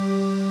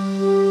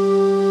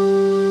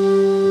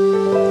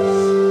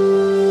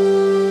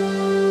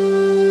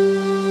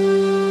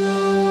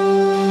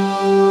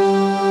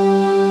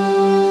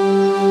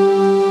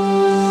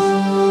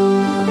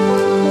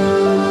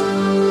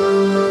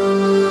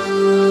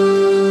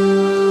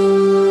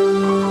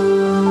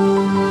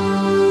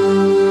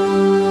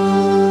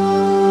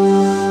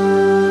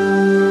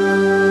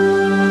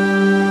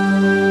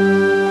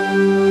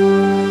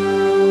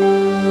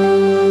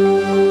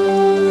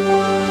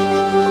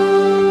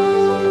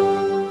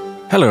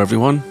Hello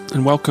everyone,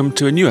 and welcome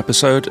to a new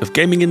episode of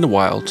Gaming in the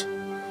Wild,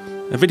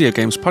 a video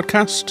games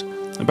podcast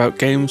about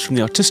games from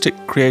the artistic,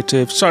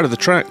 creative side of the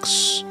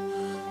tracks,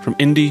 from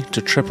indie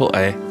to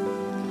AAA.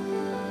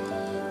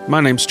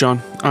 My name's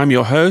John, I'm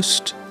your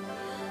host,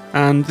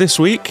 and this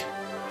week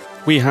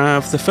we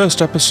have the first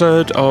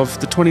episode of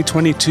the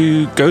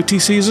 2022 GOTY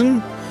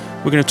season.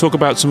 We're going to talk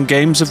about some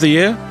games of the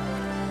year.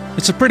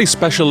 It's a pretty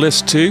special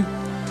list too.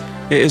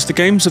 It is the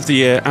games of the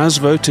year as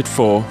voted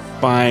for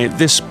by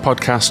this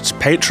podcast's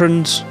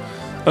patrons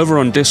over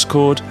on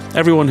Discord.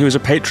 Everyone who is a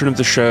patron of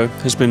the show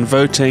has been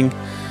voting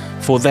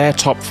for their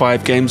top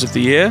 5 games of the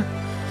year.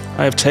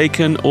 I have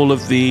taken all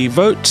of the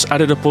votes,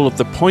 added up all of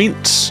the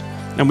points,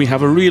 and we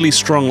have a really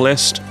strong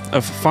list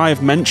of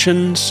 5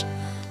 mentions,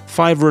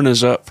 5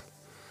 runners-up,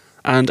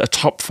 and a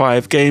top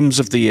 5 games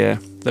of the year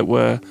that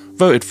were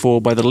voted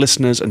for by the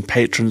listeners and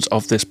patrons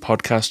of this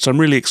podcast. So I'm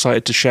really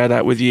excited to share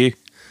that with you.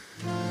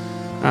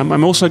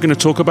 I'm also going to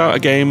talk about a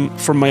game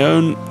from my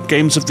own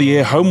Games of the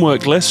Year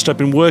homework list. I've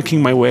been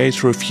working my way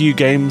through a few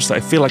games that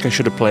I feel like I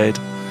should have played.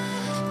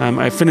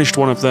 I finished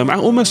one of them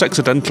almost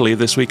accidentally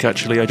this week,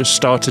 actually. I just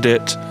started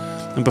it,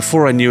 and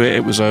before I knew it,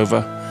 it was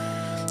over.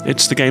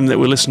 It's the game that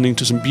we're listening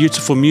to some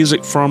beautiful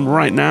music from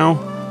right now.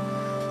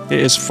 It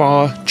is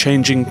Far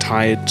Changing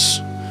Tides,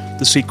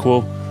 the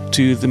sequel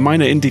to the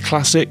minor indie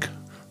classic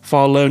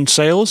Far Lone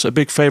Sails, a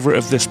big favourite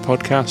of this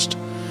podcast.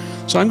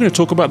 So I'm going to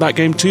talk about that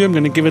game too. I'm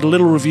going to give it a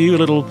little review, a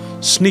little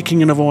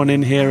sneaking another one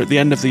in here at the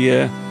end of the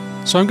year.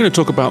 So I'm going to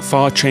talk about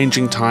Far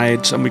Changing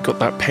Tides, and we've got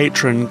that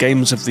patron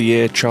Games of the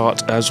Year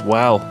chart as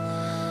well.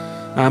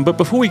 But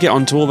before we get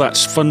on to all that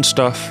fun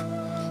stuff,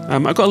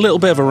 I've got a little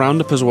bit of a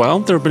roundup as well.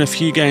 There have been a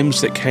few games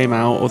that came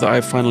out or that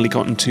I've finally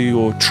gotten to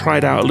or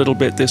tried out a little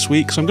bit this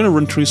week, so I'm going to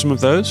run through some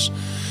of those.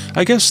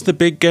 I guess the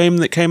big game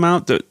that came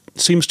out that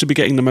seems to be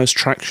getting the most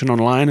traction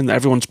online and that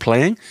everyone's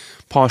playing,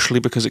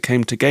 partially because it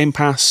came to Game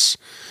Pass,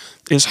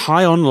 is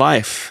High on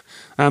Life.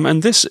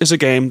 And this is a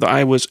game that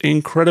I was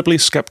incredibly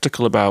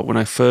skeptical about when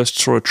I first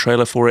saw a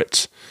trailer for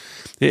it.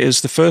 It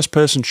is the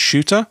first-person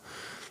shooter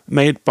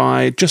made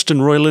by Justin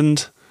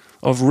Roiland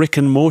of Rick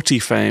and Morty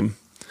fame.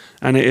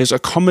 And it is a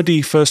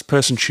comedy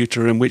first-person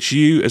shooter in which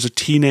you, as a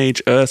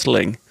teenage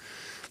earthling,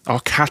 are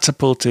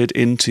catapulted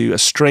into a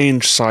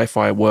strange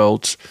sci-fi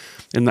world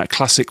in that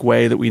classic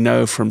way that we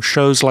know from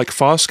shows like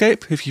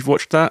Farscape, if you've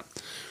watched that,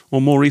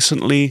 or more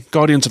recently,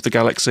 Guardians of the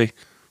Galaxy.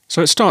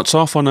 So it starts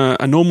off on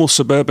a normal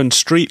suburban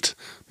street,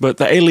 but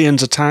the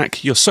aliens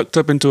attack, you're sucked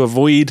up into a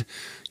void,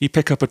 you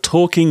pick up a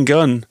talking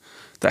gun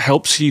that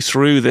helps you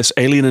through this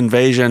alien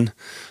invasion.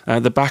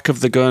 The back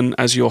of the gun,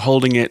 as you're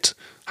holding it,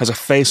 has a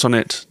face on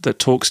it that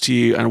talks to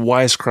you and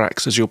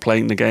wisecracks as you're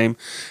playing the game.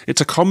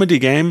 It's a comedy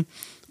game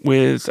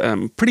with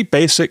pretty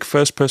basic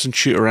first-person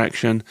shooter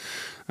action,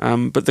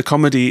 but the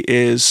comedy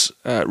is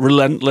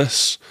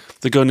relentless.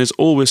 The gun is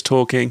always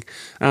talking,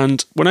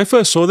 and when I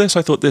first saw this,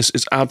 I thought this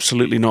is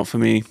absolutely not for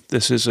me.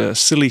 This is a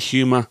silly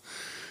humour.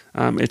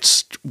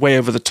 It's way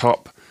over the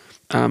top.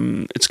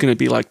 It's going to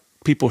be like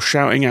people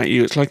shouting at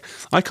you. It's like,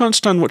 I can't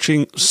stand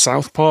watching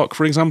South Park,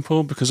 for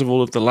example, because of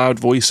all of the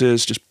loud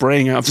voices just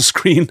braying out of the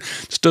screen.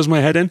 It just does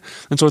my head in.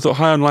 And so I thought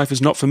High on Life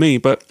is not for me,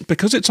 but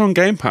because it's on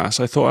Game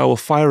Pass, I thought I will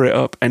fire it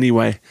up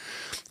anyway.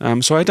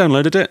 So I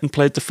downloaded it and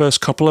played the first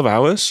couple of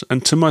hours,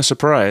 and to my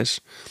surprise,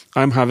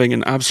 I'm having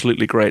an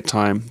absolutely great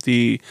time.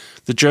 The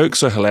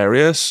jokes are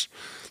hilarious.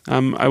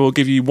 I will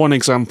give you one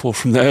example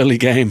from the early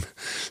game.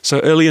 So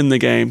early in the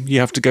game,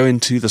 you have to go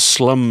into the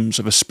slums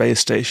of a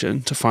space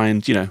station to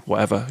find,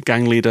 whatever,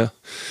 gang leader.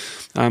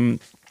 And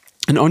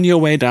on your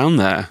way down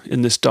there,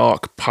 in this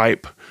dark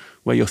pipe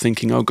where you're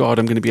thinking, oh God,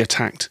 I'm going to be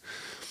attacked,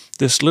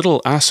 this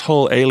little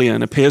asshole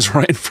alien appears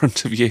right in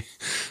front of you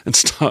and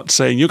starts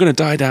saying, you're going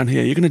to die down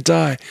here, you're going to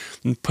die,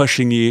 and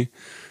pushing you.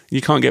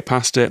 You can't get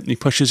past it. He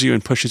pushes you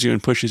and pushes you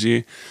and pushes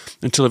you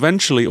until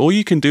eventually all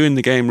you can do in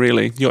the game,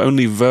 really, your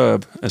only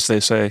verb, as they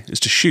say, is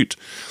to shoot.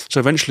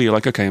 So eventually you're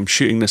like, okay, I'm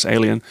shooting this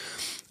alien.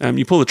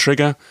 You pull the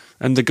trigger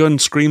and the gun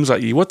screams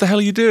at you, what the hell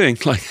are you doing?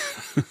 Like,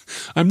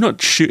 I'm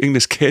not shooting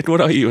this kid. What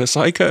are you, a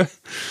psycho?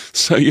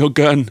 So your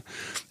gun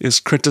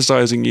is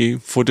criticizing you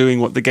for doing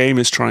what the game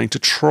is trying to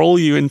troll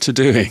you into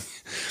doing.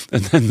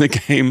 And then the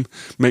game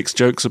makes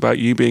jokes about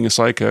you being a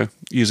psycho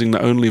using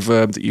the only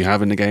verb that you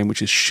have in the game,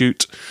 which is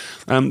shoot.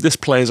 This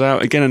plays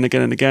out again and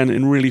again and again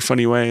in really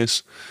funny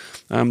ways.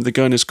 The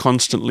gun is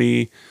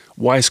constantly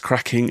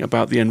wisecracking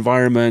about the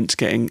environment,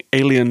 getting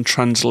alien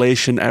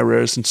translation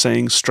errors and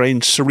saying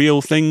strange,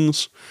 surreal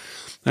things.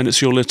 And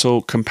it's your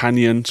little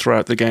companion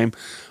throughout the game.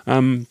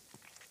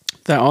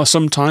 There are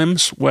some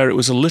times where it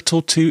was a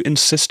little too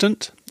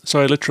insistent. So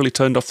I literally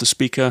turned off the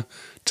speaker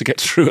to get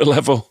through a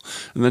level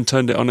and then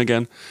turned it on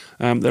again.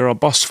 There are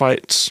boss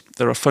fights,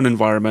 there are fun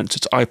environments,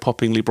 it's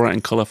eye-poppingly bright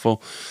and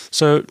colourful.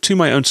 So to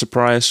my own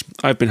surprise,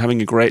 I've been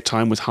having a great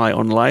time with High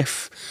on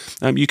Life.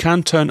 You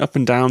can turn up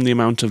and down the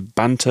amount of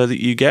banter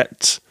that you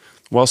get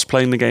whilst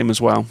playing the game as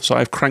well. So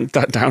I've cranked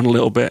that down a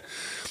little bit.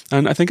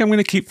 And I think I'm going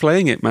to keep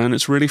playing it, man.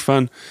 It's really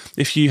fun.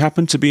 If you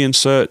happen to be in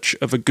search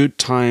of a good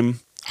time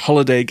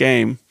holiday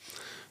game,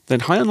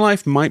 then High on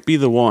Life might be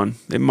the one.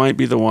 It might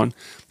be the one.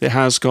 It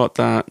has got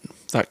that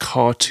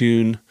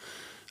cartoon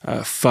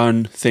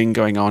fun thing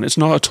going on. It's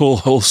not at all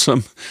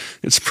wholesome.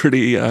 It's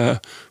pretty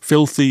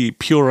filthy,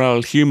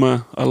 puerile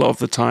humor a lot of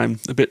the time.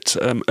 A bit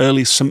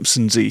early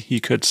Simpsons-y,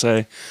 you could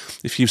say.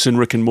 If you've seen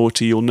Rick and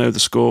Morty, you'll know the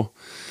score.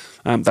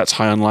 That's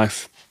High on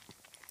Life.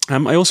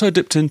 I also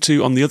dipped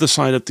into, on the other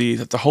side of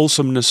the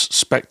wholesomeness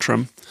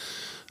spectrum,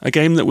 a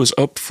game that was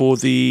up for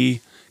the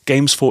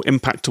Games for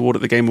Impact Award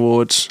at the Game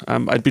Awards.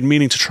 I'd been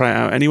meaning to try it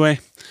out anyway.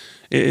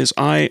 It is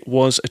I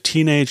Was a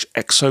Teenage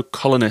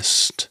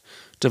Exocolonist,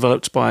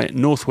 developed by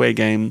Northway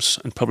Games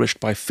and published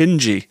by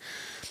Finji,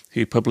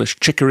 who published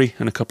Chicory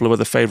and a couple of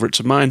other favourites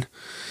of mine.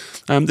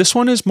 This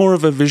one is more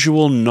of a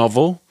visual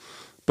novel,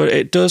 but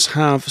it does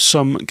have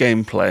some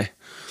gameplay.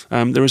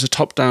 There is a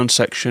top-down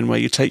section where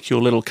you take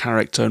your little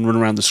character and run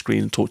around the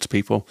screen and talk to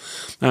people.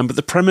 But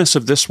the premise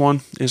of this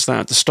one is that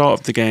at the start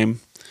of the game,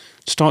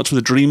 it starts with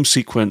a dream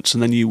sequence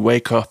and then you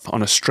wake up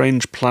on a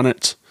strange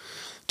planet.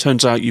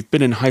 Turns out you've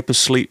been in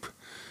hypersleep.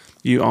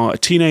 You are a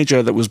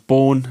teenager that was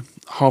born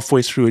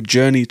halfway through a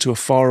journey to a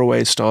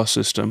faraway star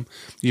system.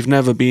 You've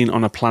never been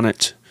on a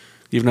planet.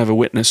 You've never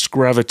witnessed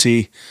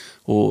gravity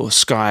or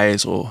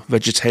skies or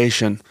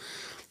vegetation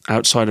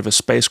outside of a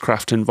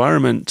spacecraft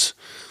environment.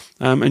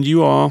 And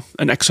you are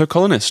an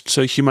exocolonist.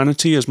 So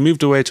humanity has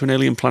moved away to an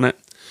alien planet.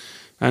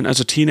 And as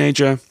a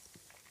teenager,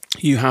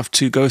 you have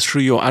to go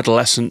through your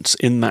adolescence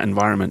in that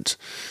environment.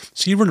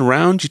 So you run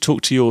around, you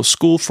talk to your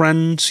school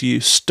friends, you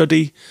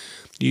study,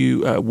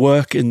 you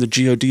work in the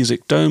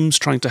geodesic domes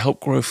trying to help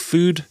grow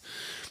food.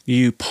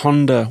 You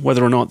ponder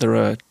whether or not there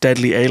are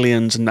deadly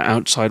aliens in the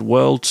outside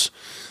worlds.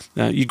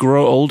 You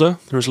grow older.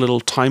 There's a little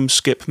time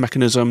skip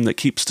mechanism that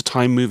keeps the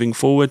time moving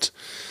forward.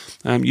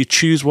 You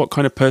choose what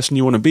kind of person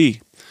you want to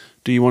be.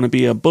 Do you want to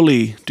be a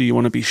bully? Do you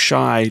want to be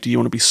shy? Do you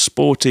want to be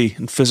sporty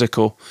and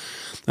physical?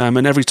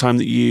 And every time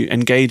that you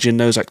engage in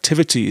those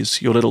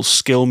activities, your little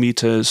skill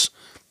meters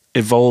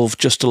evolve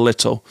just a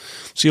little.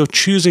 So you're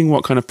choosing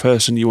what kind of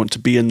person you want to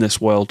be in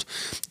this world.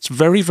 It's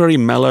very, very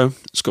mellow.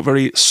 It's got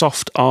very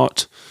soft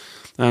art.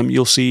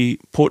 You'll see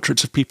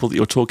portraits of people that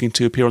you're talking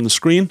to appear on the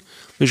screen,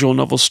 visual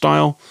novel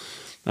style.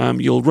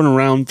 You'll run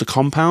around the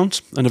compound,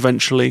 and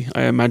eventually,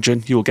 I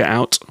imagine, you will get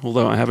out,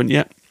 although I haven't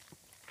yet.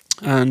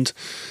 And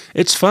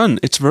it's fun.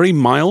 It's very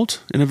mild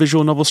in a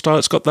visual novel style.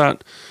 It's got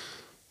that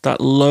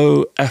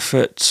low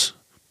effort,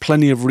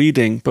 plenty of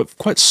reading, but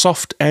quite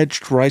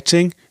soft-edged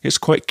writing. It's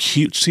quite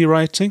cutesy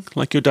writing,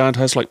 like your dad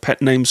has like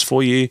pet names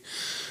for you,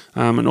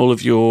 and all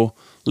of your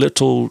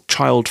little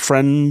child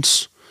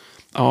friends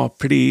are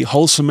pretty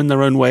wholesome in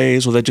their own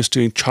ways, or they're just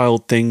doing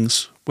child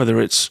things,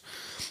 whether it's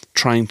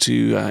trying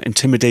to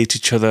intimidate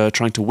each other,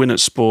 trying to win at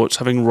sports,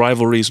 having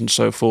rivalries and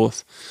so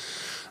forth.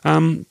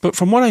 But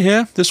from what I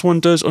hear, this one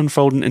does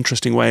unfold in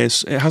interesting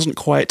ways. It hasn't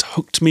quite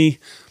hooked me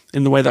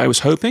in the way that I was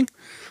hoping,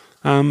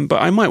 but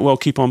I might well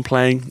keep on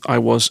playing I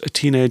Was a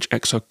Teenage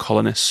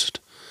Exocolonist.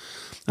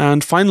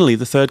 And finally,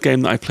 the third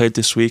game that I played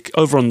this week,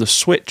 over on the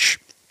Switch,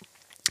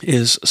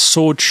 is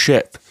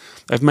Swordship.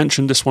 I've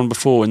mentioned this one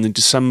before in the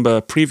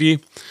December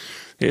preview.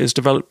 It is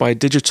developed by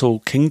Digital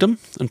Kingdom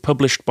and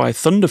published by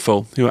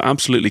Thunderful, who are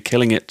absolutely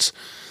killing it.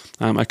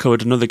 I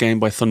covered another game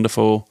by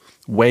Thunderful,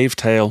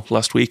 Wavetail,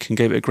 last week and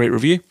gave it a great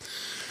review.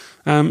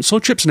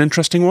 Swordship's an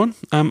interesting one.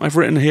 I've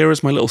written here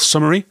as my little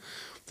summary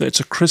that it's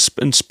a crisp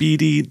and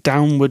speedy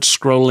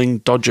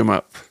downward-scrolling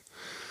dodge-em-up.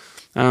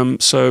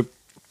 So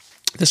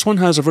this one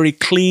has a very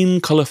clean,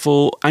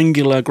 colourful,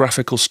 angular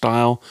graphical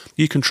style.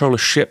 You control a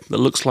ship that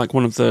looks like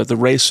one of the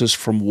racers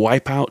from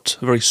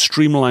Wipeout, a very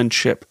streamlined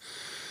ship.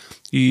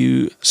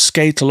 You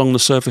skate along the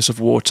surface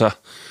of water,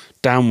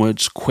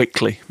 downwards,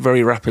 quickly,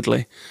 very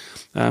rapidly,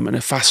 and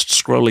a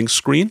fast-scrolling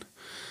screen.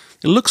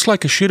 It looks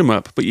like a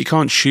shoot-em-up, but you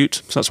can't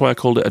shoot, so that's why I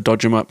called it a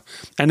dodge-em-up.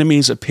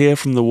 Enemies appear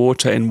from the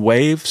water in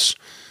waves.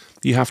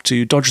 You have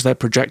to dodge their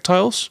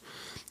projectiles.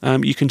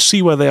 You can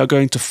see where they are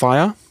going to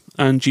fire,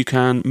 and you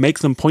can make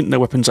them point their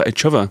weapons at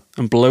each other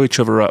and blow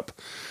each other up.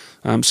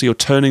 So you're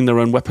turning their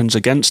own weapons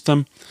against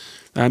them.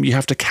 You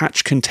have to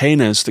catch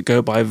containers that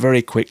go by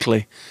very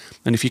quickly.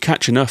 And if you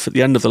catch enough at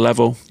the end of the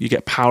level, you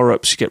get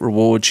power-ups, you get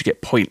rewards, you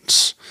get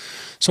points.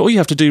 So all you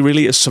have to do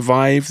really is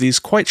survive these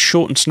quite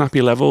short and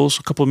snappy levels,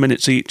 a couple of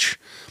minutes each.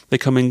 They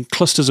come in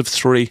clusters of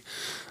 3.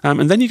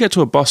 And then you get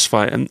to a boss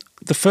fight. And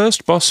the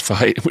first boss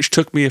fight, which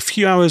took me a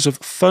few hours of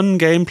fun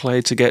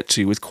gameplay to get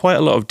to with quite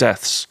a lot of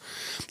deaths.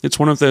 It's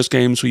one of those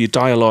games where you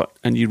die a lot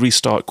and you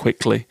restart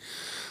quickly.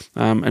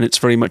 And it's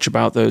very much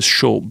about those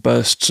short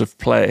bursts of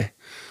play.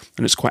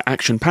 And it's quite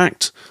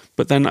action-packed.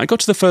 But then I got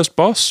to the first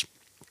boss,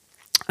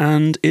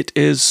 and it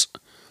is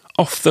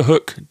off the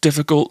hook,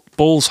 difficult,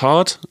 balls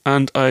hard,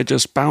 and I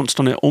just bounced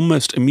on it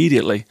almost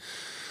immediately.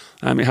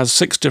 It has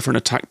 6 different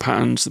attack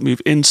patterns that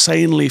move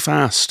insanely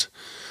fast,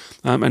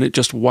 and it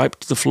just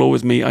wiped the floor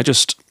with me. I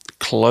just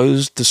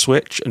closed the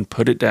Switch and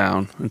put it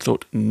down and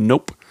thought,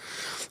 nope.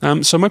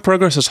 So my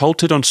progress has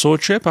halted on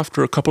Swordship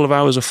after a couple of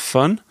hours of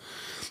fun,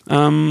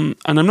 and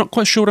I'm not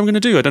quite sure what I'm going to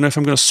do. I don't know if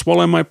I'm going to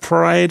swallow my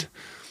pride,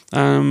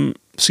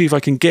 see if I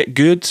can get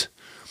good,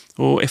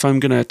 or if I'm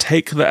going to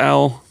take the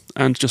L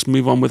and just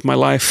move on with my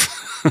life.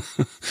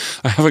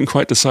 I haven't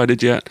quite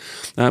decided yet,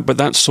 but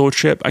that's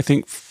Swordship. I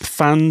think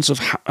fans of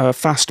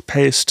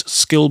fast-paced,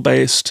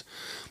 skill-based,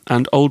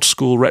 and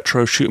old-school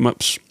retro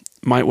shoot-'em-ups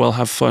might well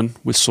have fun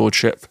with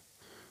Swordship.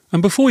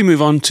 And before we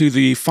move on to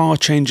the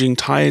Far-Changing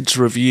Tides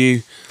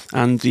review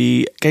and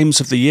the Games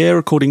of the Year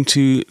according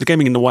to the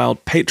Gaming in the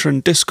Wild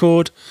Patreon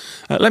Discord,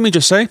 let me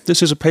just say,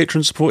 this is a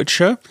patron-supported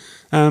show.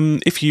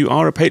 If you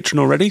are a patron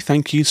already,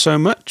 thank you so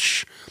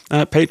much.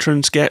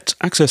 Patrons get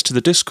access to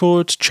the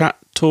Discord, chat,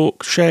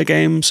 talk, share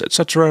games,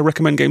 etc.,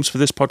 recommend games for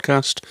this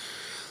podcast,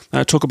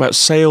 talk about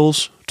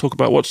sales, talk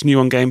about what's new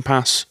on Game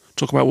Pass,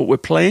 talk about what we're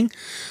playing.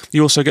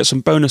 You also get some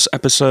bonus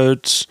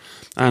episodes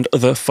and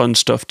other fun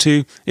stuff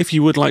too. If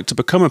you would like to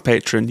become a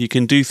patron, you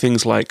can do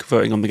things like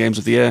voting on the Games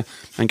of the Year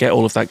and get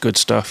all of that good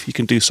stuff. You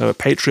can do so at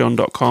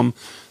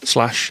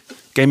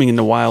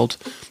patreon.com/gaminginthewild.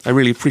 I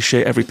really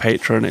appreciate every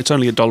patron. It's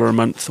only $1 a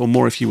month or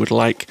more if you would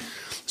like.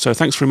 So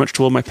thanks very much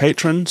to all my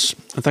patrons,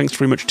 and thanks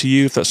very much to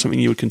you if that's something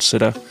you would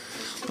consider.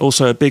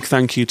 Also, a big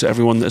thank you to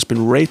everyone that has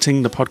been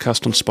rating the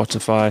podcast on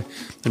Spotify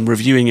and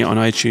reviewing it on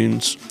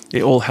iTunes.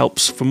 It all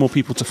helps for more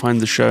people to find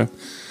the show.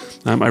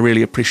 I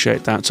really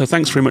appreciate that. So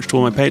thanks very much to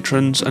all my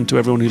patrons and to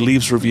everyone who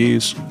leaves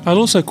reviews. I'll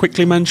also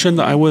quickly mention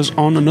that I was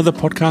on another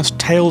podcast,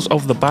 Tales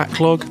of the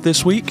Backlog,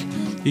 this week.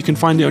 You can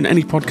find it on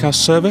any podcast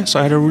service.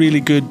 I had a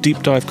really good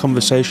deep dive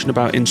conversation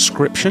about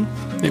Inscryption.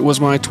 It was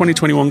my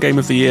 2021 Game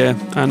of the Year,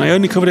 and I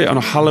only covered it on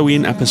a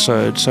Halloween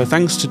episode. So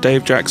thanks to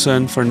Dave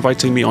Jackson for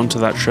inviting me onto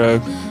that show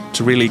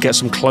to really get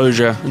some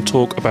closure and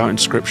talk about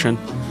Inscryption.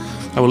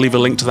 I will leave a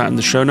link to that in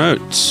the show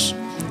notes.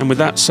 And with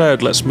that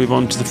said, let's move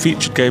on to the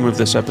featured game of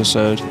this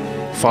episode,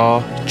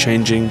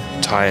 Far-Changing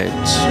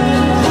Tides.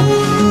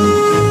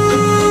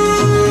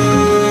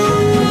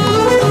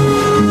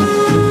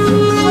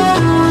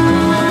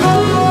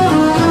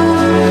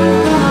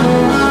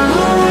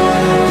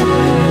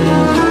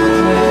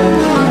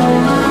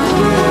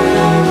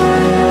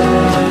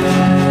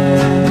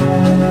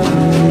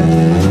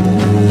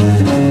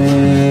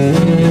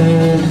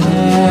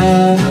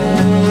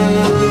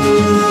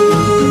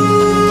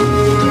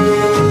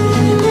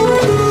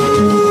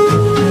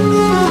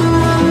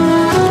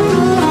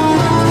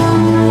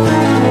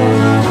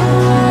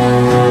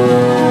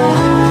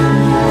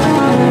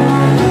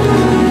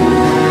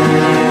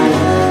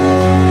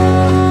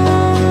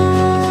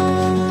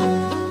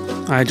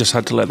 I just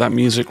had to let that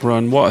music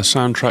run. What a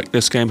soundtrack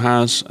this game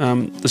has.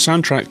 The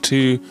soundtrack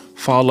to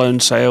Far Lone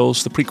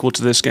Sails, the prequel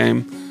to this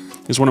game,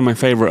 is one of my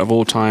favourite of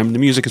all time. The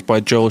music is by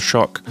Joel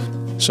Schock.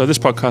 So this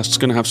podcast is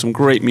going to have some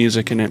great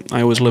music in it.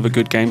 I always love a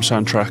good game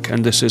soundtrack,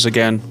 and this is,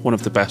 again, one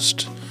of the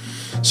best.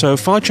 So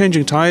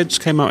Far-Changing Tides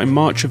came out in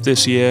March of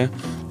this year.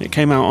 It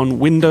came out on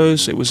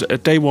Windows. It was a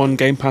day one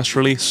Game Pass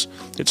release.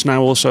 It's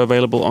now also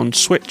available on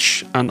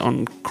Switch and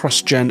on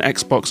cross-gen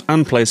Xbox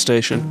and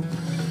PlayStation.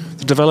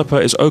 The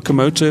developer is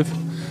Okomotive.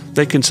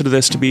 They consider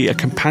this to be a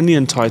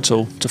companion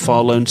title to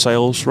Far Lone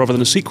Sails rather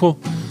than a sequel,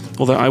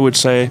 although I would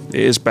say it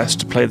is best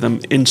to play them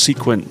in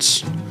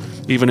sequence,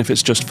 even if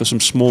it's just for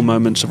some small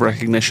moments of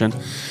recognition.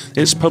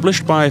 It's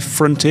published by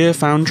Frontier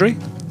Foundry,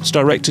 it's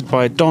directed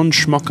by Don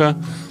Schmocker,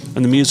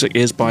 and the music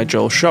is by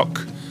Joel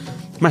Schock.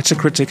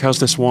 Metacritic has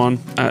this one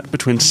at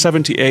between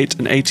 78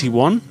 and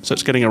 81, so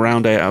it's getting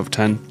around 8 out of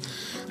 10.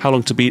 How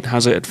Long to Beat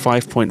has it at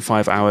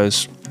 5.5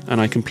 hours, and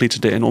I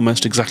completed it in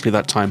almost exactly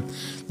that time.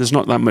 There's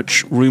not that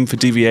much room for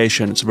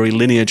deviation, it's a very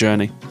linear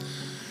journey.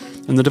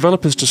 And the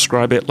developers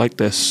describe it like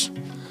this: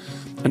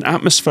 an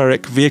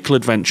atmospheric vehicle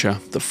adventure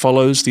that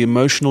follows the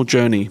emotional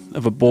journey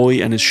of a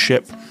boy and his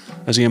ship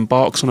as he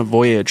embarks on a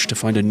voyage to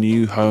find a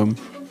new home.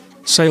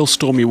 Sail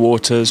stormy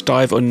waters,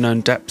 dive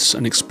unknown depths,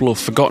 and explore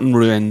forgotten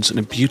ruins in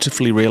a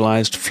beautifully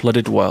realised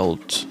flooded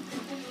world.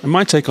 And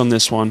my take on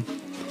this one: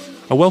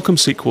 a welcome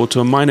sequel to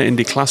a minor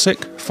indie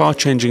classic,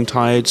 Far-Changing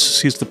Tides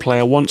sees the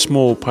player once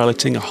more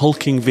piloting a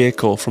hulking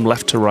vehicle from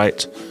left to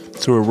right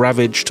through a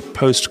ravaged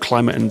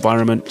post-climate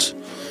environment.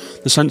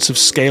 The sense of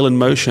scale and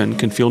motion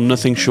can feel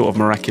nothing short of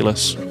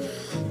miraculous,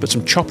 but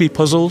some choppy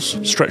puzzles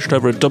stretched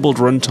over a doubled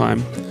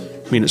runtime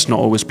mean it's not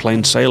always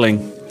plain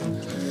sailing.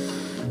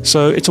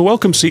 So it's a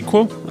welcome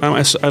sequel.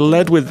 I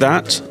led with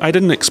that. I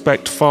didn't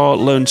expect Far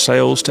Lone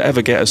Sails to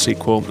ever get a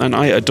sequel, and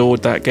I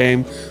adored that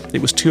game.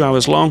 It was 2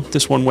 hours long.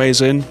 This one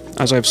weighs in,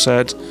 as I've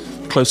said,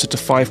 closer to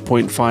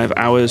 5.5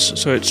 hours,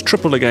 so it's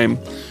triple the game.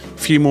 A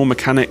few more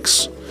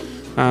mechanics,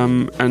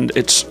 and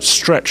it's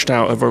stretched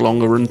out over a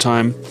longer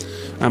runtime.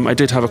 I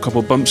did have a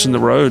couple bumps in the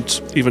road,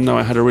 even though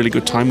I had a really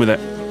good time with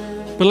it.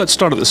 But let's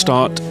start at the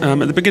start.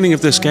 At the beginning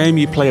of this game,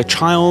 you play a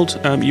child.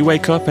 You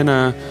wake up in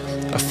a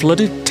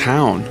flooded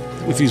town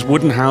with these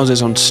wooden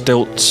houses on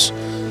stilts.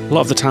 A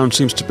lot of the town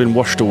seems to have been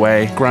washed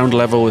away. Ground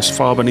level is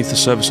far beneath the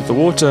surface of the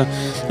water,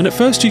 and at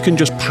first you can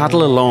just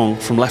paddle along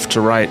from left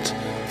to right,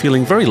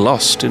 feeling very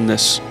lost in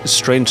this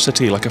strange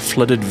city, like a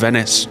flooded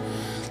Venice,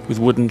 with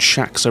wooden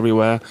shacks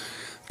everywhere.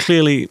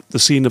 clearly the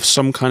scene of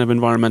some kind of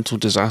environmental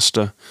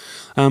disaster.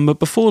 But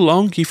before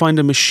long, you find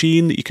a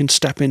machine that you can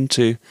step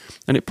into,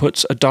 and it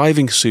puts a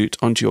diving suit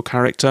onto your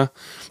character.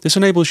 This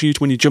enables you,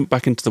 when you jump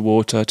back into the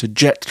water, to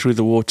jet through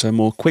the water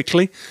more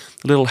quickly.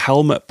 A little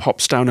helmet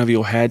pops down over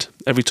your head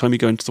every time you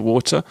go into the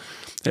water.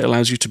 It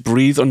allows you to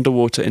breathe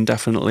underwater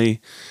indefinitely,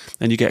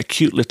 and you get a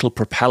cute little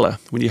propeller.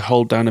 When you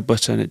hold down a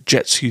button, it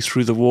jets you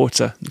through the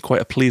water in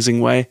quite a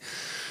pleasing way.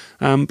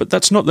 But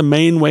that's not the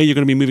main way you're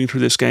going to be moving through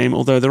this game,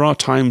 although there are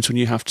times when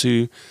you have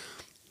to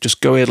just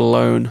go it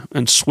alone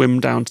and swim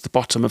down to the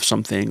bottom of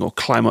something or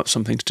climb up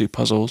something to do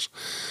puzzles.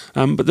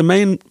 But the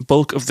main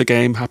bulk of the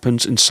game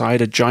happens inside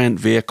a giant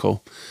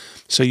vehicle.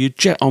 So you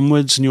jet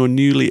onwards in your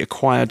newly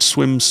acquired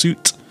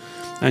swimsuit,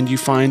 and you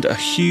find a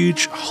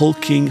huge,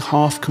 hulking,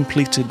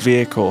 half-completed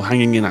vehicle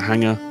hanging in a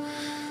hangar.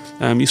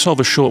 You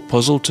solve a short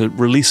puzzle to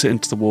release it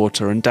into the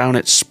water, and down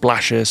it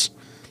splashes.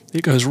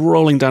 It goes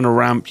rolling down a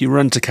ramp. You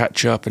run to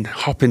catch up and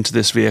hop into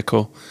this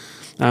vehicle.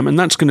 And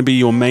that's going to be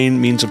your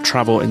main means of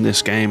travel in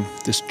this game,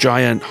 this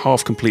giant,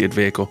 half-completed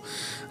vehicle.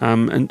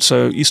 And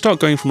so you start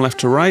going from left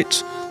to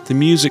right, the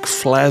music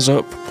flares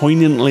up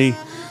poignantly,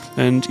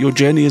 and your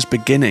journey is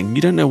beginning.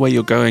 You don't know where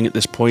you're going at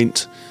this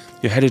point.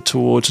 You're headed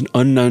towards an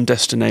unknown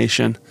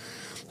destination,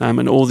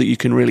 and all that you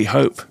can really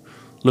hope,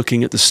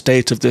 looking at the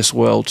state of this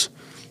world,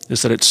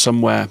 is that it's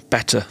somewhere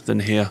better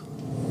than here.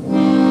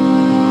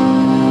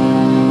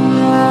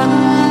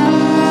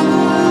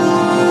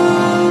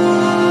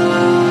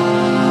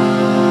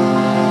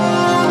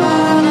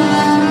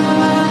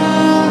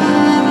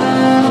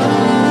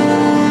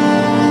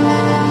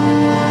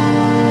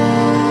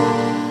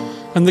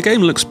 And the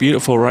game looks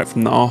beautiful right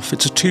from the off.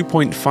 It's a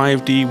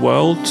 2.5D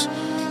world,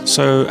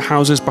 so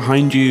houses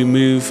behind you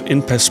move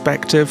in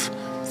perspective,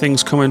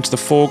 things come into the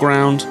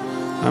foreground,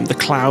 the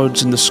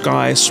clouds in the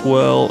sky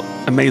swirl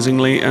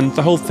amazingly, and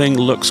the whole thing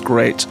looks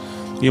great.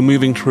 You're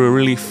moving through a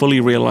really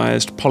fully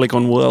realized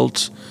polygon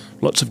world,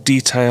 lots of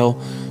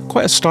detail,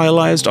 quite a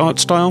stylized art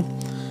style,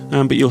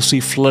 but you'll see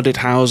flooded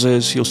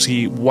houses, you'll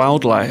see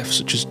wildlife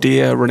such as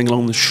deer running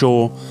along the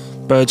shore,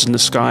 birds in the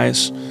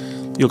skies.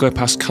 You'll go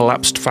past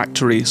collapsed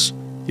factories.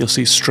 You'll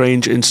see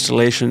strange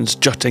installations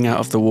jutting out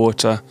of the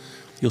water.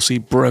 You'll see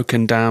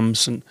broken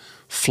dams and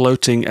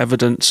floating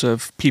evidence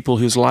of people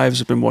whose lives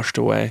have been washed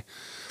away.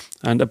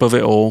 And above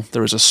it all,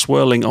 there is a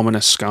swirling,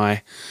 ominous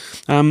sky.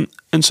 And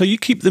so you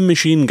keep the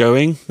machine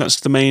going. That's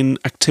the main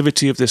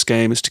activity of this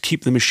game, is to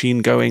keep the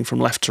machine going from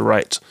left to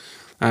right.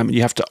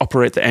 You have to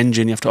operate the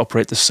engine, you have to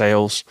operate the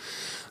sails.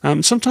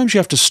 Sometimes you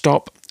have to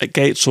stop at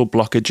gates or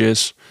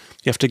blockages.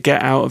 You have to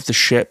get out of the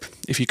ship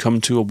if you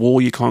come to a wall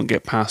you can't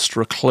get past,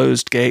 or a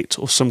closed gate,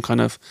 or some kind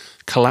of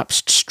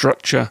collapsed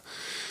structure.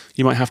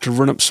 You might have to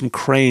run up some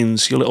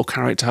cranes. Your little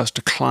character has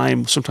to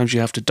climb. Sometimes you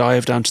have to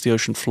dive down to the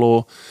ocean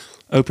floor,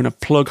 open a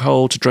plug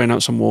hole to drain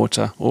out some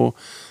water, or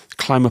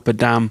climb up a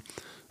dam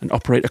and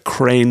operate a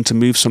crane to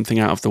move something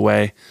out of the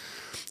way.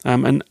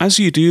 And as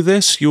you do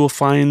this, you will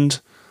find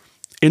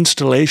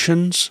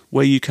installations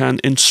where you can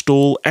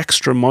install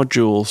extra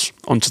modules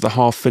onto the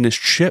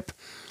half-finished ship,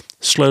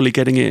 slowly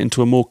getting it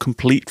into a more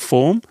complete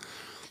form,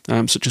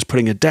 such as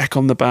putting a deck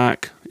on the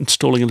back,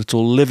 installing a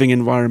little living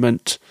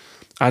environment,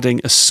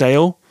 adding a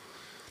sail,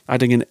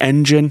 adding an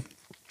engine,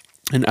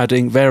 and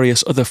adding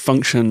various other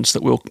functions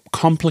that will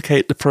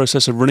complicate the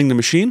process of running the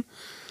machine,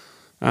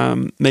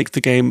 make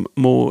the game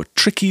more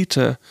tricky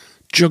to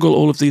juggle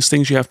all of these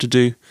things you have to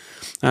do.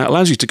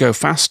 Allows you to go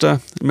faster,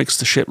 it makes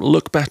the ship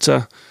look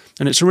better,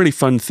 and it's a really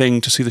fun thing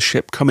to see the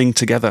ship coming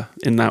together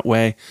in that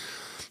way.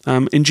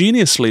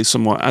 Ingeniously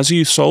somewhat, as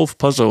you solve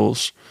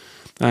puzzles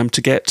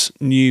to get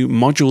new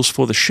modules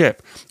for the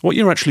ship, what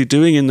you're actually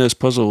doing in those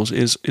puzzles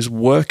is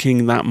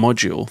working that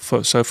module.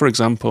 So for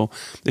example,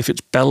 if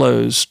it's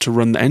bellows to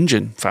run the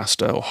engine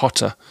faster or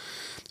hotter,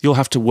 you'll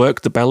have to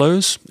work the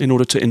bellows in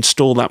order to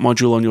install that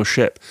module on your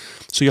ship.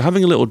 So you're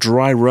having a little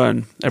dry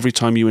run every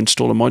time you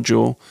install a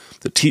module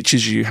that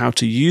teaches you how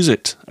to use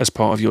it as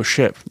part of your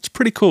ship. It's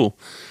pretty cool.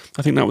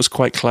 I think that was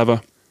quite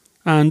clever.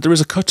 And there is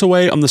a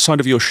cutaway on the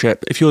side of your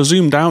ship. If you're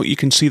zoomed out, you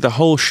can see the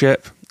whole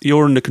ship.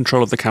 You're under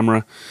control of the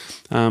camera.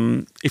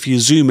 If you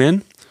zoom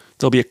in,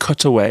 there'll be a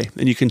cutaway,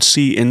 and you can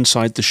see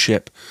inside the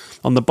ship.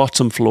 On the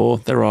bottom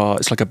floor,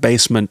 it's like a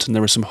basement, and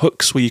there are some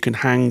hooks where you can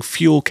hang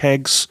fuel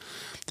kegs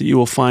that you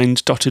will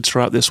find dotted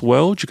throughout this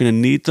world. You're going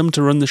to need them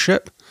to run the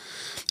ship.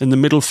 In the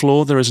middle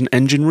floor, there is an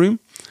engine room.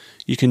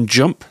 You can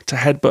jump to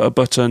headbutt a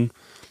button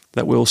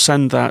that will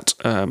send that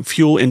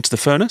fuel into the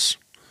furnace.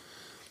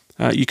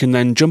 You can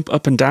then jump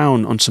up and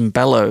down on some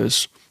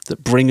bellows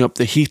that bring up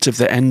the heat of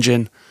the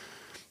engine.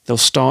 They'll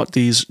start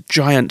these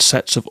giant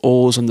sets of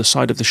oars on the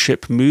side of the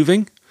ship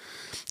moving.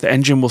 The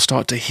engine will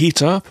start to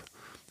heat up.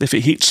 If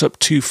it heats up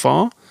too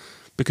far,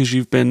 because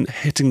you've been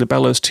hitting the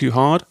bellows too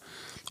hard,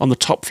 on the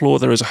top floor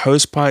there is a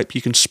hose pipe.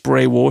 You can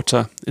spray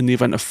water in the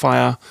event of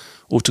fire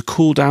or to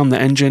cool down the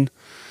engine.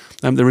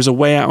 There is a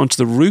way out onto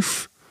the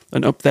roof,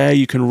 and up there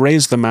you can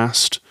raise the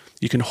mast.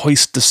 You can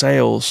hoist the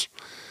sails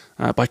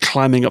by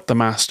climbing up the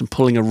mast and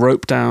pulling a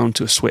rope down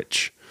to a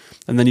switch.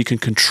 And then you can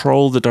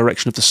control the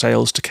direction of the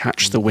sails to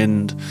catch the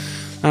wind.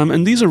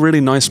 And these are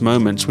really nice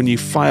moments when you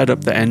fired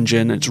up the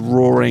engine, it's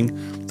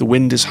roaring, the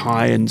wind is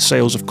high and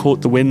sails have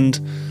caught the wind,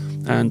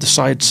 and the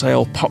side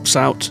sail pops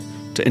out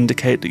to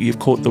indicate that you've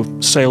caught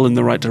the sail in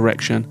the right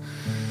direction.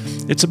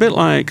 It's a bit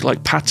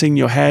like patting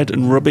your head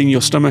and rubbing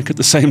your stomach at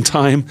the same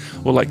time,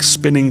 or like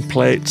spinning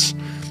plates.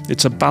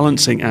 It's a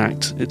balancing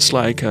act. It's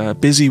like a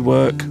busy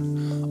work,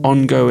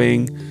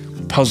 ongoing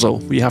puzzle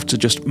where you have to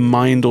just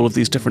mind all of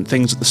these different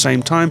things at the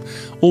same time.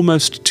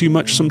 Almost too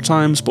much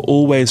sometimes, but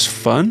always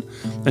fun,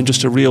 and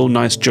just a real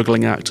nice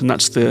juggling act. And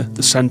that's the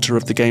center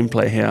of the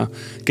gameplay here.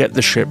 Get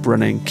the ship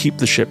running, keep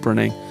the ship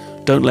running.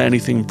 Don't let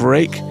anything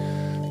break.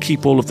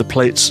 Keep all of the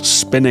plates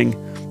spinning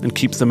and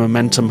keep the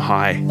momentum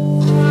high.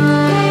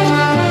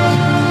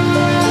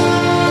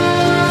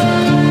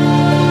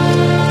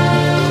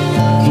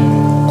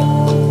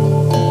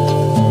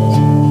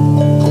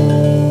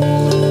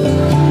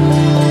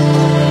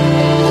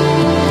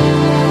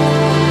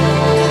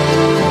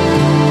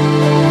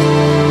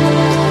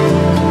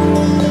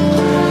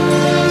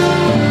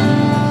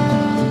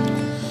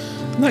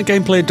 That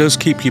gameplay does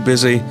keep you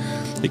busy.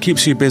 It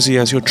keeps you busy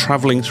as you're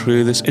traveling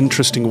through this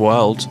interesting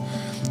world.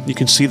 You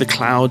can see the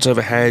clouds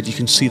overhead, you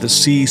can see the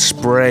sea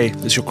spray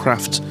as your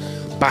craft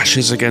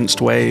bashes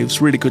against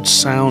waves. Really good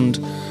sound,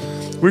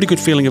 really good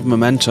feeling of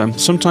momentum.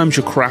 Sometimes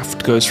your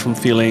craft goes from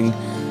feeling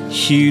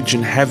huge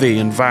and heavy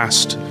and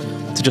vast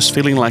to just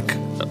feeling like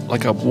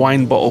a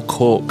wine bottle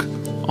cork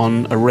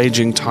on a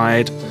raging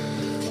tide.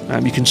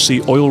 You can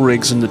see oil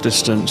rigs in the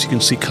distance, you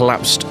can see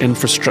collapsed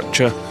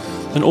infrastructure,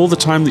 and all the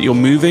time that you're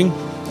moving,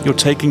 you're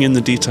taking in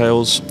the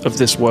details of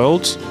this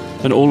world,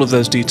 and all of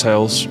those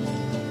details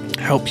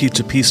help you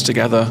to piece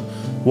together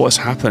what has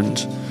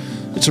happened.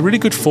 It's a really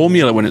good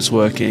formula when it's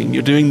working.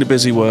 You're doing the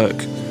busy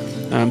work.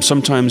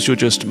 Sometimes you're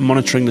just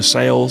monitoring the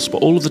sails,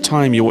 but all of the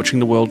time you're watching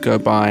the world go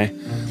by.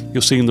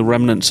 You're seeing the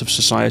remnants of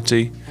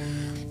society.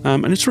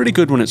 And it's really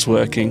good when it's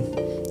working.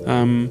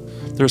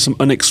 There are some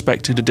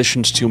unexpected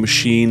additions to your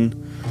machine.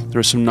 There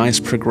is some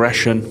nice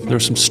progression. There are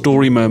some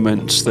story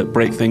moments that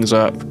break things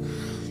up.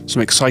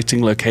 Some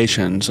exciting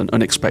locations and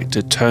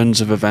unexpected turns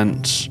of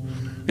events.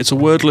 It's a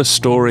wordless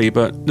story,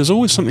 but there's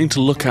always something to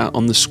look at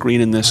on the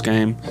screen in this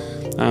game.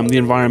 The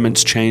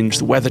environments change,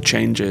 the weather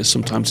changes,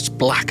 sometimes it's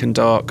black and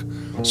dark,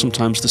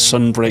 sometimes the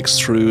sun breaks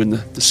through and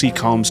the sea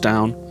calms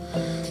down.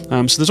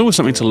 So there's always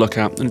something to look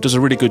at, and it does a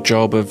really good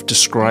job of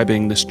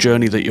describing this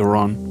journey that you're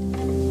on.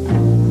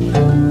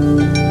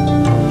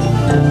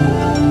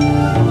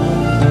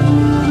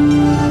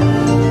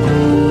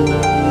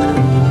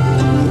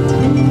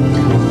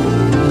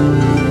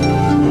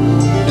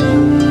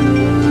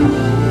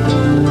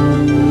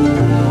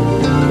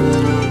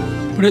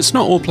 But it's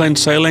not all plain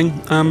sailing.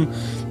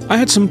 I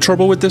had some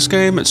trouble with this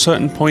game at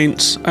certain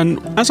points, and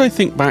as I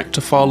think back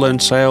to Far Lone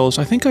Sails,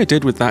 I think I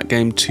did with that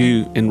game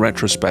too in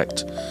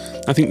retrospect.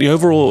 I think the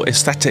overall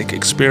aesthetic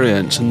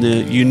experience and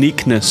the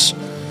uniqueness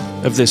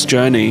of this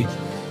journey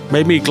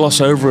made me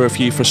gloss over a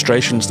few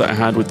frustrations that I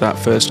had with that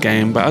first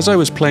game, but as I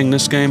was playing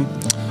this game,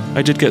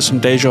 I did get some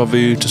deja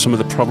vu to some of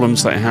the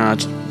problems that I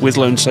had with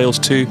Lone Sails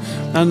 2,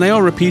 and they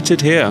are repeated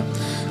here.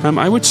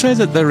 I would say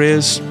that there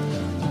is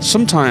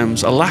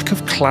sometimes a lack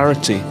of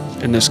clarity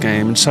in this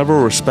game in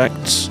several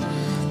respects.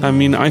 I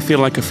mean, I feel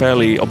like a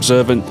fairly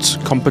observant,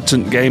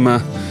 competent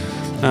gamer,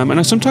 and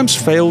I sometimes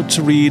failed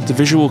to read the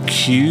visual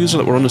cues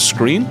that were on the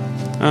screen.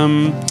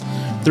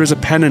 There is a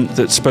pennant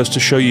that's supposed to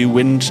show you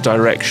wind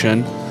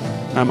direction.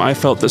 I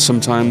felt that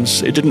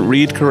sometimes it didn't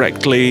read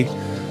correctly.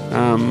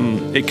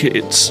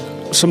 It's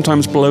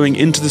sometimes blowing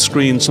into the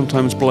screen,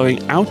 sometimes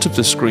blowing out of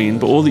the screen,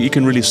 but all that you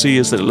can really see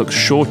is that it looks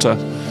shorter.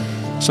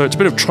 So it's a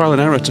bit of trial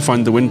and error to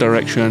find the wind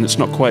direction. It's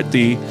not quite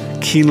the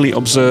keenly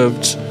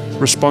observed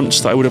response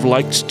that I would have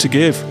liked to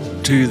give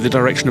to the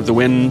direction of the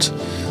wind.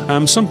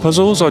 Some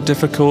puzzles are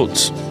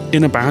difficult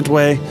in a bad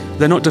way.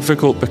 They're not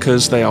difficult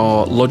because they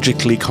are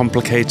logically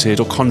complicated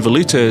or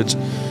convoluted.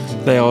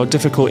 They are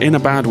difficult in a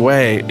bad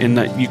way in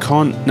that you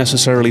can't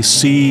necessarily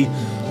see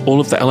all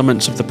of the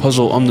elements of the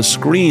puzzle on the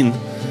screen.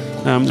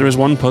 There is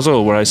one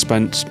puzzle where I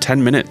spent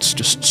 10 minutes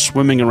just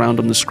swimming around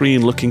on the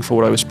screen looking for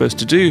what I was supposed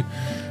to do,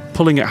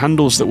 pulling at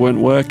handles that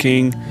weren't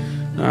working,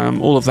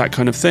 all of that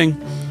kind of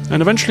thing.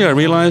 And eventually I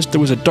realized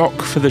there was a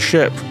dock for the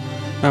ship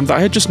that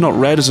I had just not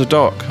read as a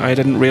dock. I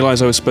didn't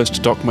realize I was supposed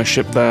to dock my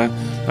ship there.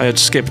 I had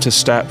skipped a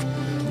step.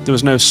 There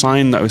was no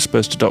sign that I was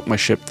supposed to dock my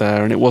ship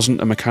there, and it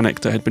wasn't a mechanic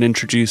that had been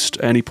introduced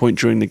at any point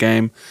during the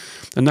game.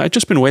 And that had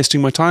just been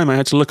wasting my time. I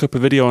had to look up a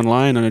video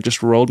online and I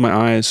just rolled my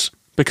eyes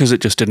because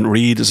it just didn't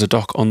read as a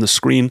dock on the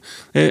screen.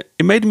 It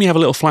made me have a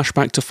little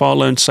flashback to Far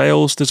Lone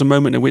Sails. There's a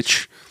moment in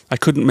which I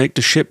couldn't make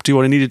the ship do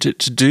what I needed it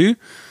to do.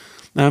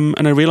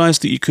 And I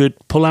realized that you could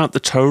pull out the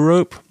tow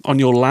rope on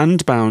your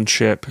land-bound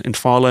ship in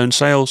Far Lone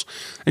Sails,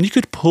 and you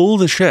could pull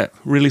the ship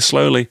really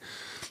slowly.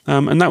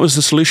 And that was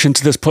the solution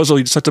to this puzzle.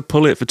 You just had to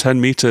pull it for 10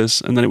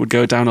 meters, and then it would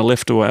go down a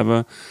lift or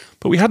whatever.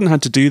 But we hadn't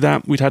had to do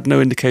that. We'd had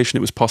no indication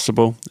it was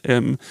possible.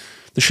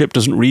 The ship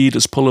doesn't read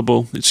as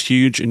pullable. It's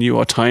huge, and you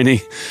are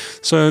tiny.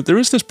 So there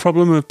is this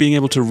problem of being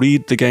able to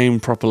read the game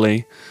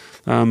properly.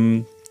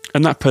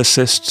 And that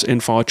persists in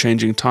Far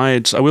Changing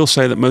Tides. I will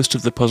say that most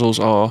of the puzzles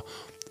are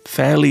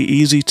fairly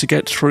easy to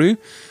get through,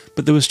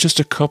 but there was just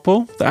a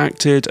couple that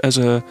acted as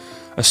a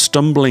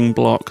stumbling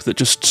block that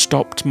just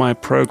stopped my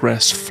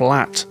progress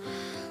flat.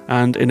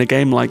 And in a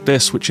game like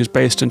this, which is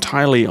based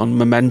entirely on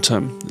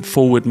momentum,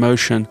 forward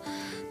motion,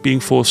 being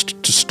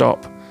forced to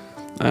stop,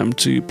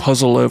 to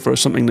puzzle over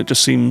something that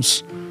just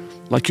seems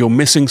like you're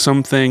missing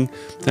something,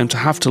 then to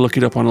have to look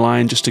it up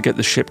online just to get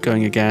the ship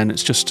going again,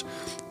 it's just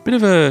a bit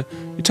of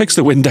it takes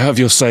the wind out of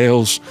your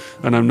sails,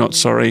 and I'm not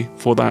sorry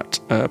for that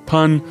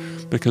pun,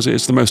 because it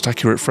is the most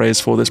accurate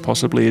phrase for this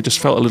possibly. It just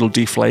felt a little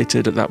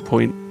deflated at that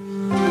point.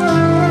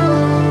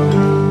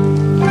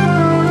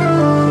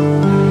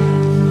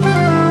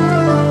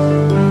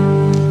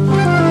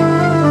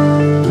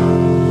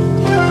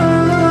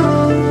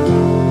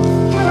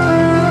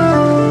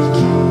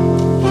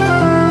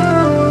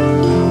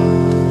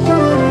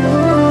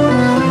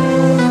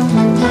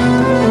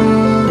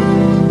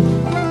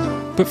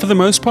 But for the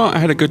most part, I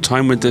had a good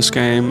time with this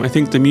game. I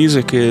think the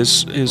music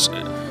is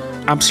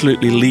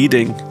absolutely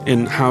leading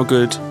in how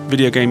good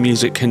video game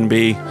music can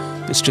be.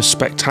 It's just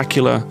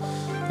spectacular,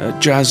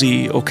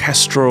 jazzy,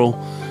 orchestral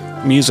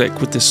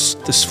music with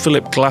this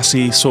Philip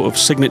Glassy sort of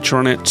signature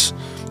on it.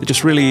 It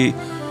just really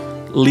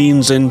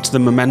leans into the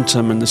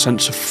momentum and the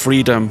sense of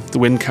freedom, the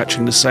wind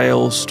catching the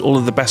sails. All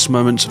of the best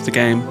moments of the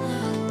game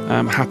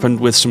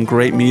happened with some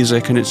great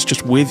music, and it's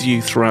just with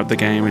you throughout the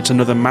game. It's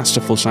another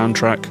masterful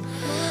soundtrack.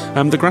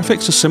 The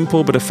graphics are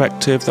simple but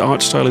effective. The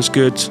art style is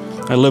good.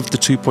 I loved the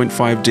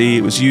 2.5D.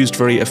 It was used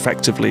very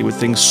effectively with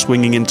things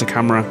swinging into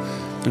camera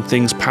and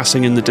things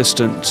passing in the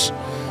distance.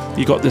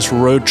 You got this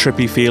road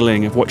trippy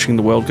feeling of watching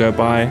the world go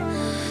by.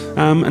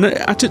 And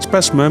at its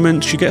best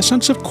moments, you get a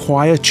sense of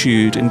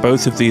quietude in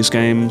both of these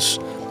games.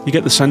 You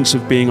get the sense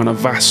of being on a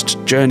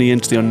vast journey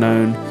into the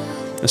unknown,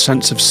 a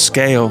sense of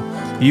scale.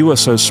 You are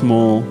so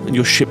small and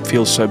your ship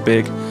feels so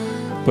big.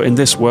 But in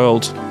this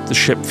world, the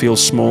ship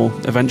feels small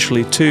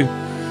eventually too.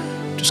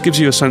 Just gives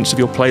you a sense of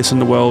your place in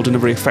the world in a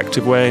very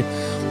effective way.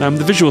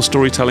 The visual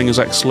storytelling is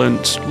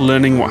excellent,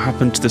 learning what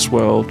happened to this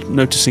world,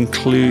 noticing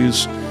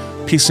clues,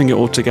 piecing it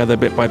all together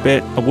bit by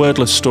bit, a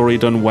wordless story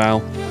done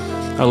well.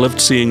 I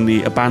loved seeing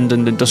the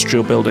abandoned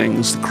industrial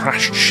buildings, the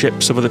crashed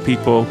ships of other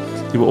people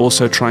who were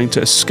also trying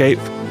to escape,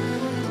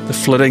 the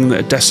flooding that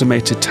had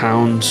decimated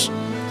towns,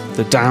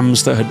 the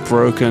dams that had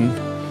broken.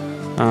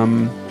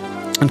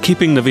 And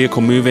keeping the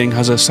vehicle moving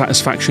has a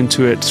satisfaction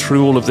to it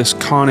through all of this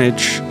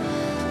carnage.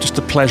 Just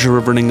the pleasure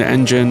of running the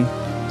engine,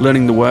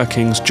 learning the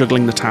workings,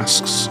 juggling the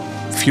tasks,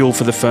 fuel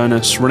for the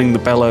furnace, running the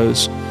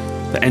bellows,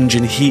 the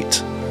engine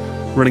heat,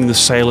 running the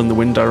sail in the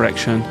wind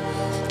direction.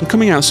 And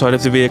coming outside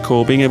of the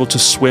vehicle, being able to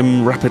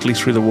swim rapidly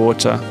through the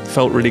water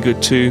felt really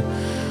good too.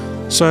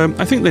 So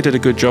I think they did a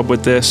good job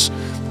with this.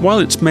 While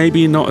it's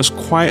maybe not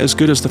quite as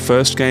good as the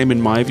first game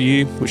in my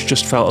view, which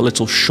just felt a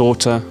little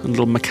shorter, a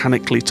little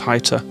mechanically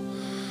tighter,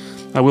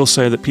 I will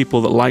say that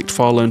people that liked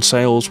Far Lone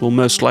Sails will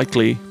most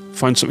likely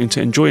find something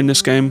to enjoy in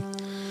this game.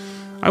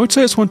 I would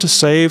say it's one to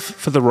save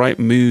for the right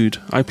mood.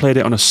 I played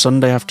it on a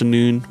Sunday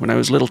afternoon when I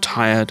was a little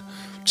tired,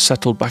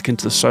 settled back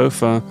into the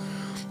sofa.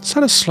 It's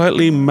had a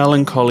slightly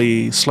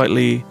melancholy,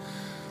 slightly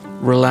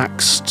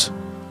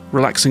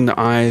relaxing the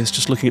eyes,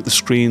 just looking at the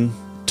screen,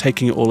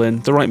 taking it all in.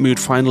 The right mood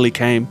finally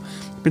came.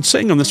 I've been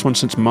sitting on this one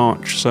since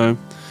March, so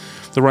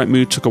the right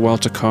mood took a while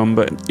to come,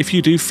 but if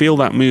you do feel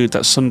that mood,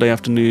 that Sunday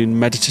afternoon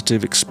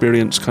meditative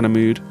experience kind of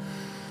mood,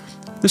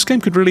 this game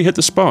could really hit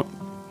the spot.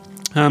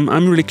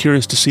 I'm really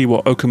curious to see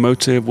what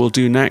Okomotive will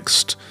do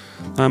next.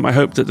 I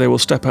hope that they will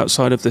step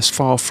outside of this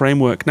Far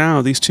framework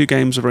now. These two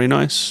games are very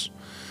nice.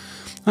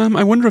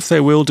 I wonder if they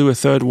will do a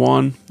third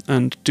one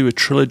and do a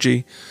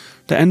trilogy.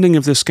 The ending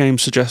of this game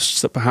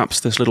suggests that perhaps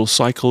this little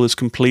cycle is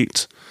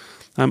complete.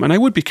 And I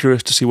would be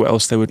curious to see what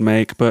else they would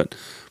make, but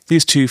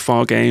these two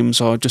Far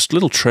games are just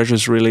little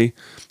treasures really,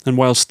 and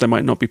whilst they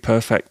might not be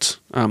perfect,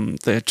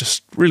 they're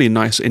just really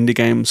nice indie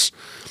games.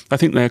 I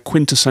think they're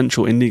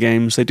quintessential indie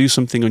games. They do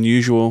something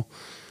unusual,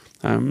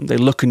 they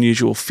look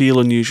unusual, feel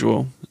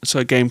unusual. It's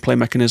a gameplay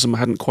mechanism I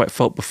hadn't quite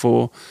felt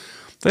before.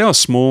 They are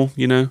small,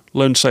 you know.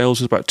 Lone Sails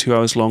is about 2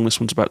 hours long, this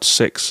one's about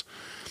 6.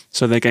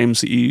 So they're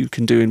games that you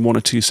can do in 1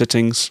 or 2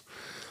 sittings.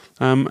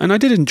 And I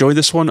did enjoy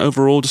this one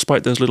overall,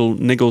 despite those little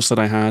niggles that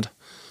I had.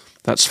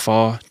 That's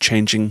Far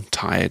Changing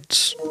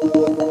Tides.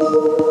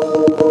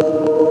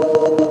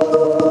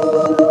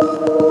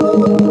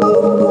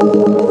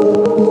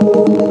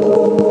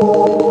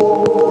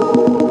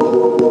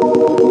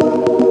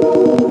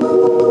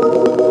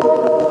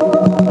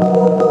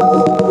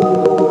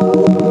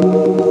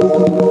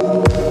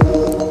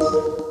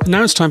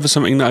 Now it's time for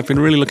something that I've been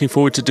really looking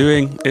forward to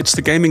doing. It's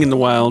the Gaming in the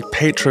Wild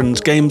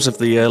Patrons Games of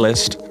the Year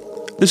list.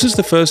 This is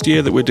the first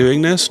year that we're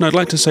doing this, and I'd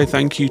like to say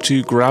thank you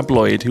to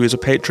Grabloid, who is a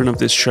patron of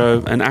this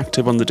show and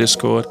active on the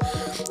Discord.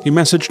 He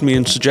messaged me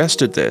and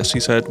suggested this.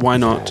 He said, why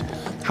not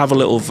have a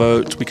little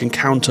vote? We can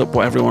count up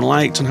what everyone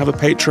liked and have a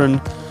patron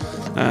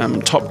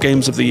top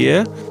games of the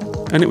year.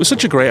 And it was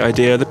such a great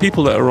idea. The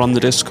people that are on the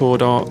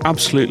Discord are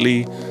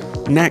absolutely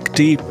neck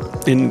deep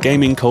in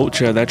gaming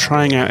culture. They're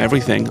trying out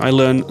everything. I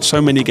learn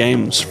so many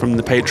games from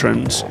the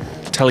patrons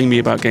telling me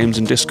about games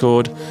in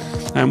Discord,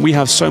 and we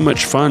have so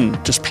much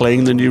fun just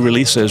playing the new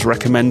releases,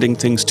 recommending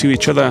things to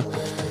each other.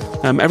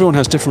 Everyone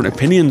has different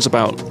opinions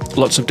about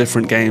lots of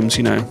different games.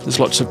 There's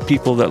lots of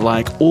people that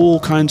like all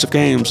kinds of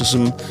games. There's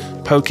some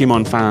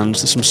Pokemon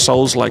fans, there's some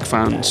Souls-like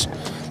fans,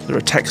 there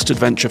are text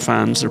adventure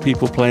fans, there are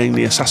people playing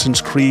the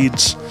Assassin's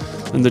Creeds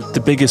and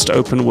the biggest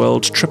open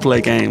world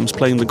AAA games,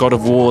 playing the God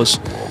of Wars.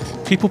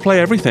 People play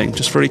everything,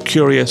 just very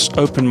curious,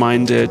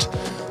 open-minded,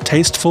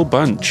 tasteful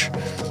bunch.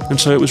 And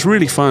so it was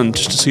really fun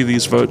just to see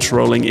these votes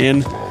rolling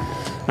in.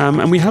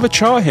 And we have a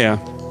chart here,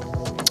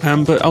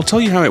 but I'll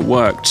tell you how it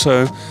worked.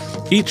 So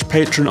each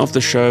patron of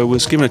the show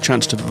was given a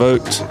chance to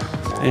vote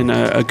in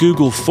a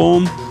Google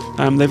form.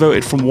 They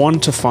voted from 1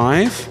 to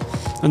 5.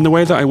 And the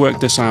way that I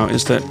worked this out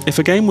is that if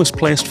a game was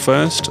placed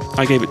first,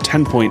 I gave it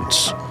 10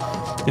 points.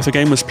 If a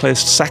game was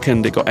placed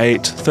second, it got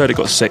 8, third it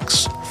got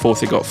 6,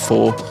 fourth it got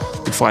 4,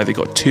 and 5 it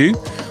got 2.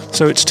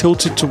 So it's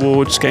tilted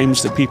towards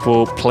games that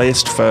people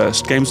placed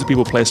first. Games that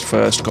people placed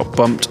first got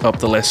bumped up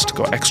the list,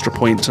 got extra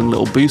points and a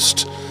little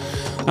boost.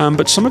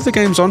 But some of the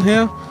games on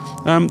here,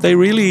 they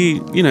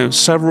really,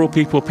 several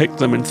people picked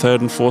them in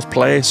third and fourth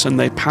place, and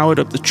they powered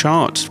up the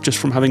chart just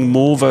from having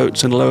more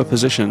votes in lower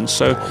positions.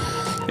 So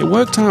it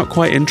worked out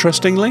quite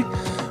interestingly.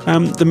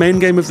 The main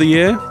game of the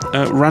year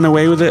ran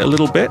away with it a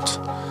little bit,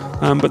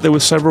 but there were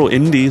several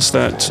indies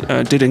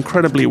that did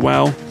incredibly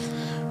well.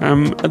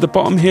 At the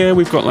bottom here,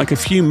 we've got like a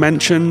few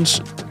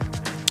mentions.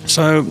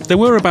 So there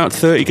were about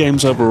 30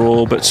 games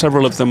overall, but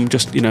several of them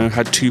just,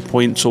 had 2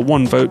 points or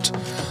 1 vote.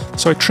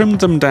 So I trimmed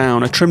them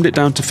down. I trimmed it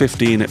down to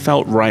 15. It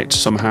felt right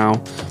somehow.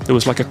 There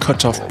was like a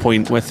cut-off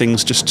point where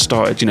things just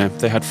started,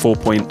 they had 4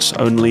 points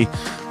only,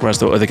 whereas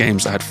there were other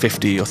games that had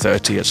 50 or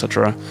 30,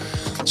 etc.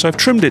 So I've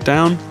trimmed it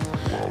down.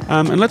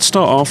 And let's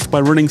start off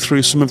by running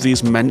through some of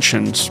these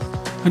mentions.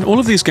 And all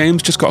of these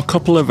games just got a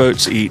couple of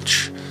votes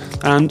each.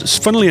 And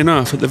funnily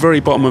enough, at the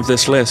very bottom of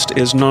this list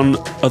is none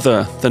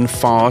other than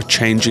Far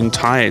Changing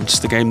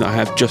Tides, the game that I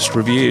have just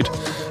reviewed.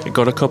 It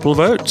got a couple of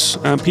votes,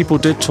 and people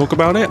did talk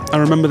about it. I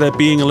remember there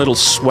being a little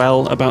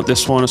swell about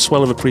this one, a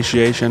swell of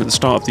appreciation at the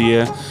start of the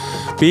year.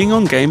 Being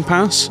on Game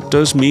Pass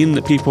does mean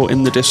that people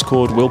in the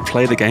Discord will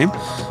play the game.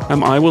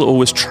 I will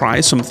always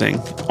try something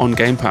on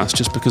Game Pass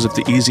just because of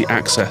the easy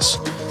access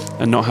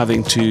and not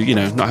having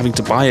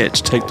to buy it,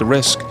 take the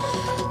risk.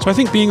 So I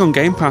think being on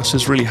Game Pass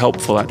is really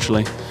helpful,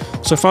 actually.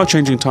 So Far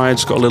Changing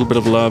Tides got a little bit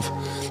of love.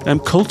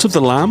 Cult of the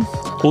Lamb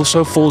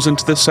also falls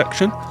into this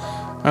section.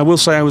 I will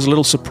say I was a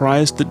little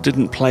surprised that it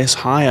didn't place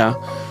higher,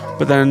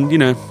 but then,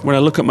 when I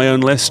look at my own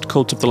list,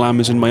 Cult of the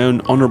Lamb is in my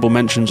own honourable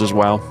mentions as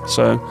well.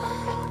 So,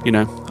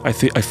 I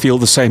feel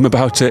the same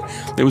about it.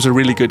 It was a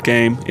really good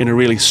game in a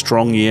really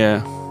strong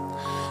year.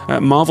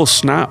 Marvel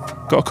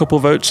Snap got a couple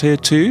votes here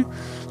too.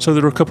 So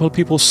there were a couple of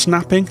people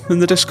snapping in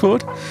the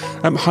Discord.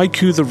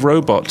 Haiku the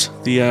Robot,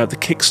 the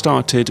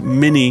kickstarted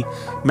mini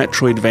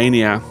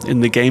Metroidvania in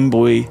the Game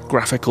Boy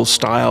graphical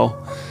style.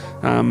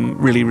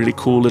 Really, really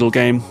cool little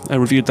game. I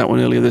reviewed that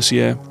one earlier this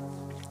year.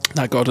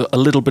 That got a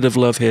little bit of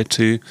love here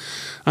too.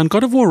 And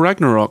God of War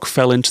Ragnarok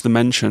fell into the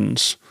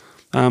mentions.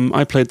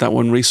 I played that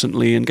one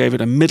recently and gave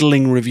it a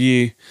middling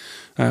review.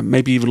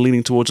 Maybe even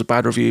leaning towards a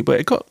bad review, but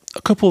it got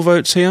a couple of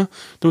votes here.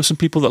 There were some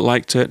people that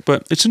liked it,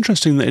 but it's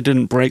interesting that it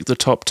didn't break the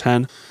top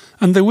 10.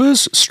 And there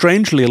was,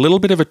 strangely, a little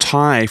bit of a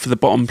tie for the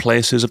bottom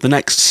places of the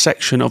next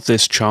section of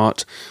this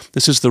chart.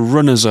 This is the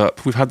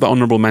runners-up. We've had the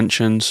honourable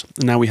mentions,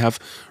 and now we have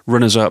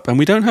runners-up. And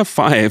we don't have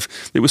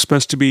 5. It was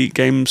supposed to be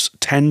games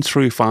 10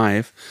 through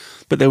 5,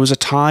 but there was a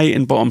tie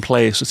in bottom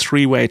place, a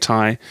 3-way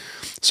tie.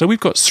 So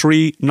we've got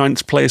 3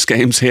 ninth place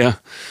games here.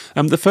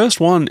 The first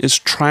one is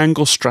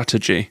Triangle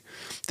Strategy.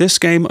 This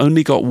game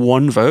only got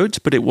 1 vote,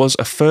 but it was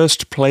a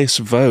first place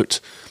vote,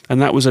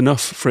 and that was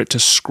enough for it to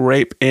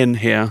scrape in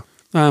here.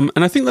 And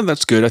I think that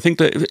that's good. I think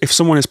that if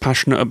someone is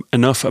passionate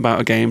enough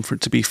about a game for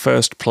it to be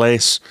first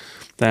place,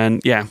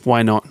 then yeah,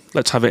 why not?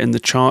 Let's have it in the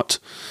chart.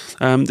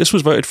 This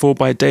was voted for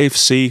by Dave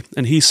C,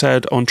 and he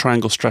said on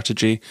Triangle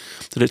Strategy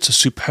that it's a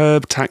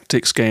superb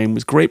tactics game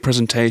with great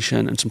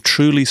presentation and some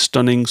truly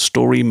stunning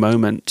story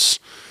moments.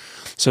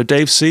 So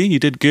Dave C, you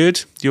did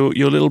good. Your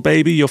little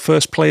baby, your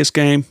first place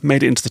game,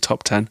 made it into the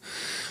top 10.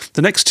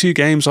 The next 2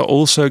 games are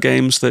also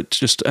games that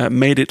just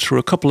made it through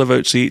a couple of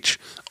votes each.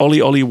 Ollie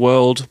Ollie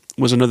World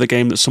was another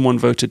game that someone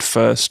voted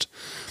first.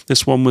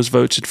 This one was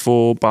voted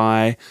for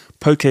by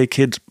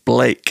PokeKid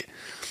Blake,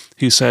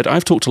 who said,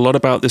 I've talked a lot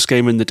about this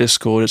game in the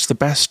Discord. It's the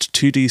best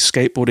 2D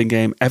skateboarding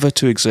game ever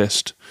to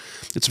exist.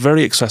 It's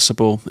very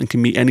accessible and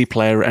can meet any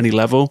player at any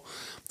level.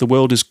 The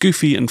world is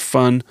goofy and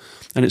fun,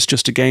 and it's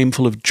just a game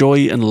full of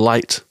joy and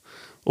light.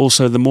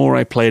 Also, the more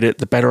I played it,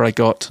 the better I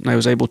got, and I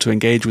was able to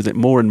engage with it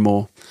more and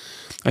more.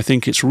 I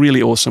think it's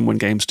really awesome when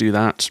games do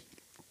that.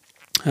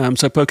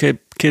 So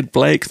PokeKid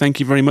Blake, thank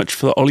you very much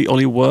for the Ollie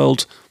Ollie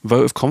World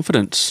vote of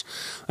confidence.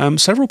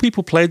 Several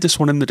people played this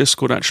one in the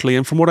Discord, actually,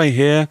 and from what I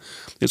hear,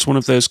 it's one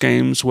of those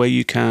games where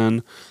you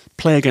can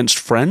play against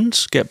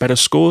friends, get better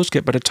scores,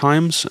 get better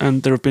times,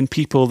 and there have been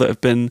people that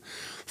have been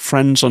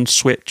friends on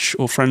Switch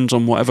or friends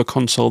on whatever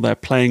console they're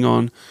playing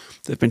on.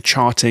 They've been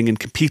charting and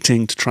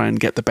competing to try and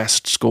get the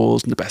best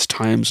scores and the best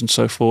times and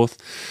so forth.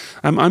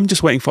 I'm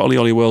just waiting for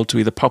OlliOlli World to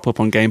either pop up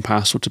on Game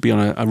Pass or to be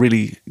on a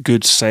really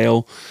good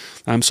sale.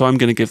 So I'm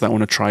going to give that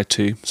one a try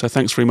too. So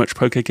thanks very much,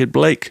 PokeKid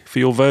Blake, for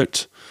your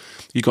vote.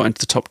 You got into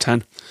the top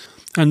 10.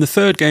 And the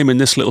third game in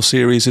this little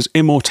series is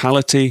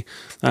Immortality,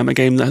 a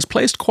game that has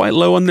placed quite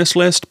low on this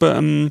list, but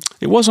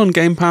it was on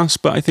Game Pass,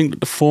 but I think that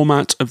the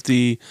format of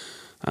the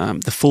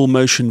full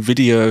motion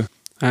video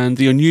and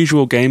the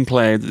unusual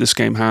gameplay that this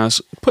game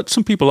has put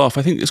some people off.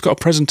 I think it's got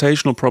a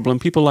presentational problem.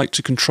 People like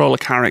to control a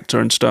character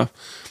and stuff,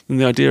 and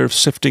the idea of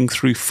sifting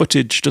through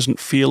footage doesn't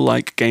feel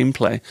like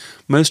gameplay.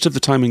 Most of the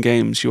time in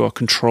games, you are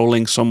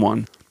controlling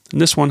someone. And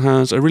this one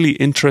has a really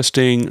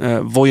interesting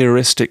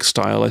voyeuristic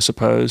style, I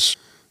suppose.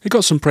 It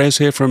got some praise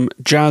here from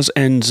Jazz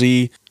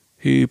NZ,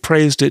 who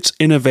praised its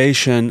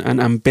innovation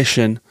and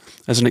ambition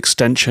as an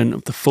extension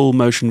of the full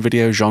motion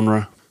video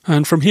genre.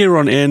 And from here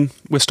on in,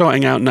 we're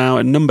starting out now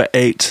at number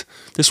 8.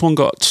 This one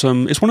got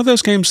some... It's one of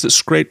those games that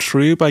scraped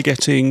through by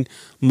getting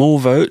more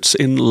votes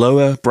in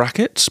lower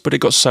brackets, but it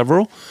got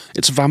several.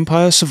 It's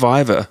Vampire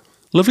Survivor.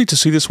 Lovely to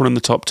see this one in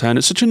the top 10.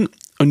 It's such an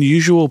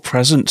unusual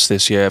presence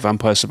this year,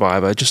 Vampire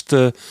Survivor. Just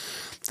the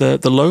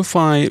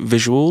lo-fi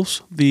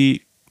visuals,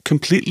 the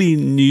completely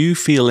new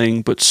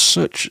feeling, but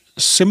such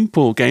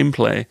simple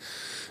gameplay.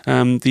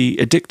 The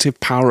addictive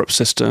power-up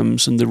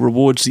systems and the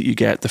rewards that you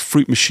get, the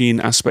fruit machine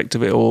aspect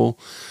of it all,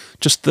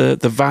 just the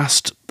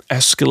vast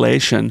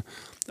escalation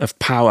of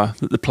power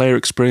that the player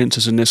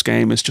experiences in this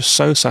game is just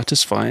so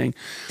satisfying.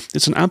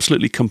 It's an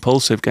absolutely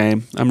compulsive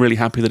game. I'm really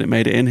happy that it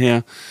made it in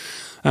here.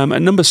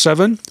 At number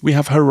 7, we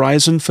have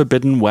Horizon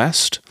Forbidden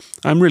West.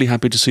 I'm really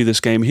happy to see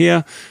this game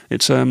here.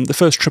 It's the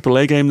first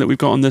AAA game that we've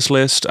got on this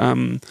list,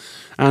 and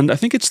I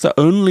think it's the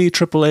only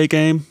AAA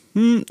game.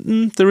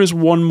 There is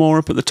one more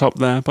up at the top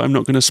there, but I'm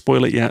not going to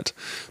spoil it yet.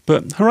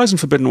 But Horizon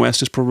Forbidden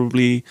West is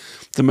probably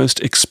the most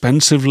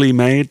expensively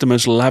made, the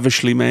most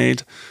lavishly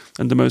made,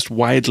 and the most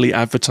widely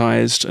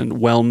advertised and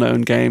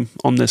well-known game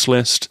on this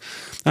list.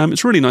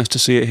 It's really nice to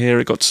see it here.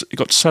 It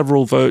got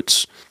several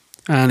votes,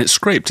 and it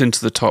scraped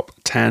into the top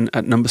 10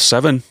 at number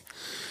 7.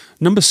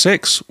 Number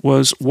 6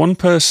 was one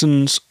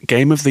person's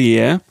Game of the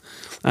Year,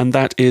 and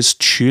that is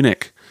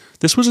Tunic.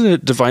 This was a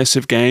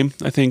divisive game.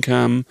 I think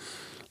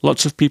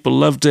lots of people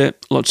loved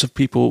it. Lots of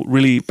people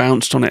really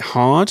bounced on it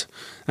hard.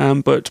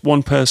 But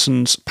one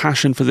person's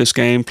passion for this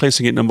game,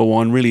 placing it number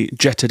 1, really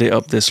jetted it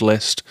up this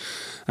list.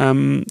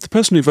 The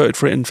person who voted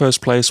for it in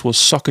first place was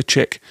Soccer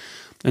Chick,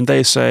 and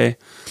they say,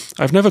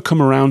 "I've never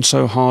come around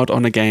so hard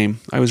on a game.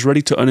 I was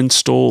ready to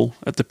uninstall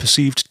at the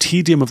perceived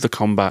tedium of the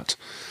combat,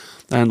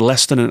 and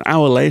less than an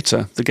hour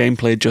later, the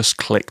gameplay just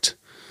clicked.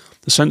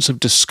 The sense of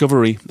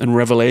discovery and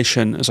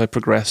revelation as I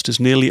progressed is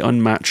nearly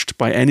unmatched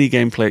by any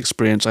gameplay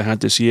experience I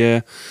had this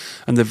year,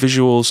 and the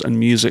visuals and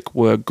music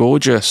were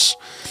gorgeous,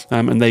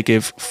 and they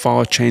give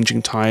Far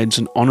Changing Tides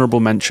an honourable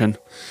mention."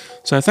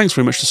 So thanks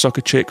very much to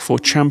Soccer Chick for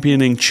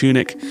championing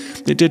Tunic.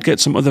 It did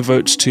get some other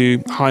votes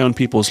too, high on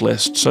people's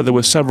list, so there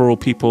were several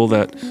people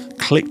that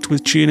clicked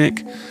with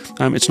Tunic.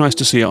 It's nice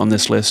to see it on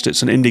this list.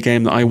 It's an indie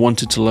game that I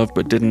wanted to love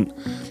but didn't,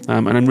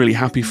 and I'm really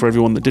happy for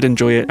everyone that did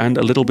enjoy it, and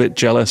a little bit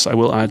jealous, I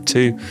will add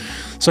too.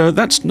 So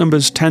that's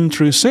numbers 10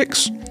 through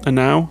 6, and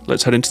now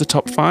let's head into the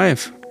top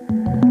 5.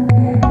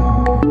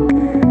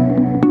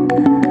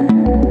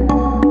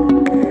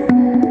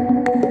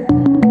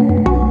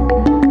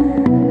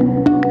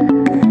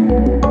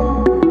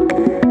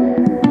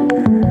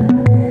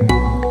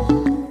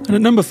 And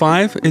at number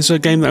 5 is a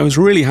game that I was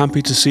really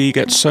happy to see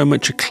get so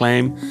much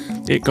acclaim.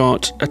 It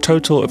got a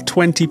total of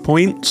 20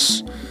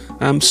 points.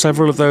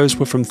 Several of those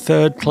were from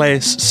 3rd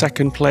place,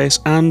 2nd place,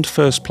 and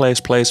 1st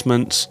place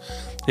placements.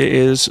 It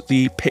is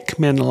the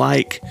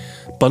Pikmin-like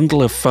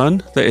bundle of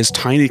fun that is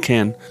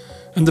Tinykin.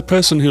 And the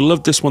person who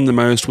loved this one the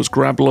most was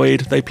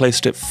Grabloid. They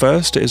placed it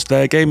first. It is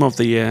their Game of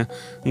the Year.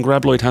 And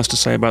Grabloid has to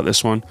say about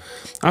this one: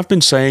 "I've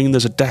been saying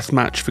there's a death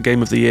match for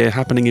Game of the Year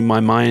happening in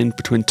my mind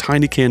between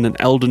Tinykin and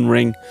Elden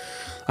Ring.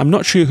 I'm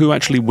not sure who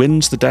actually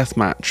wins the death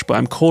match, but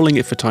I'm calling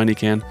it for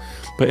Tinykin,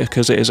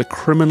 because it is a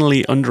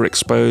criminally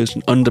underexposed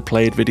and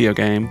underplayed video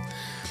game.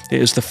 It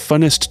is the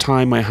funnest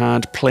time I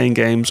had playing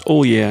games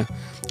all year,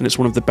 and it's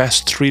one of the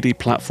best 3D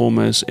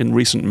platformers in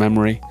recent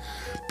memory.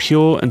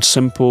 Pure and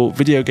simple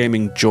video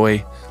gaming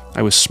joy.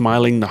 I was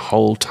smiling the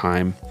whole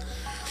time."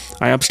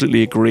 I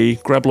absolutely agree.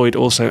 Grabloid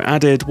also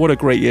added, "What a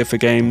great year for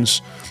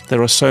games.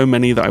 There are so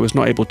many that I was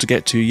not able to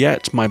get to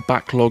yet. My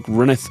backlog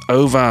runneth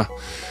over."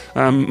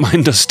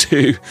 Mine does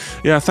too.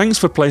 Yeah, thanks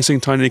for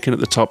placing Tinykin at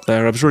the top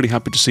there. I was really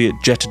happy to see it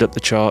jetted up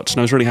the charts, and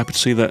I was really happy to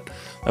see that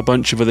a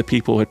bunch of other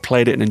people had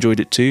played it and enjoyed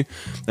it too.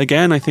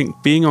 Again, I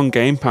think being on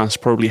Game Pass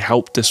probably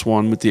helped this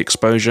one with the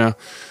exposure.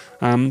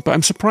 But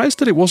I'm surprised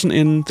that it wasn't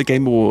in the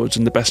Game Awards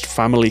in the Best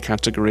Family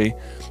category.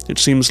 It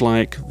seems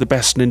like the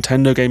Best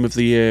Nintendo Game of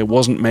the Year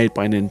wasn't made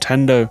by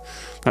Nintendo.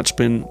 That's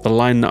been the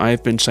line that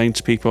I've been saying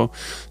to people.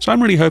 So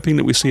I'm really hoping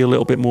that we see a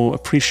little bit more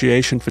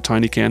appreciation for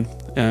Tinykin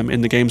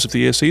in the Games of the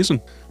Year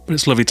season. But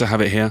it's lovely to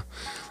have it here.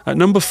 At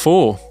number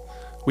 4,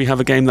 we have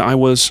a game that I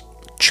was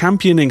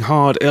championing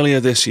hard earlier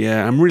this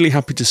year. I'm really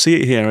happy to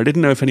see it here. I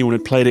didn't know if anyone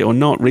had played it or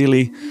not,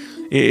 really.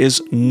 It is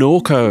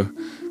Norco,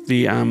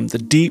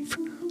 the deep,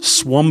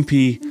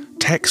 swampy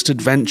text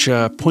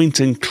adventure,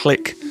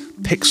 point-and-click,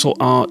 pixel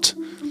art,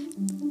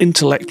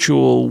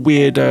 intellectual,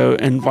 weirdo,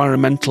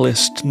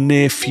 environmentalist,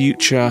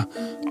 near-future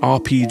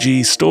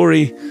RPG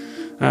story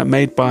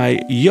made by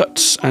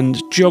Yuts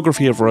and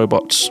Geography of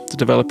Robots, the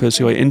developers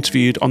who I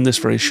interviewed on this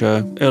very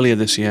show earlier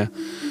this year.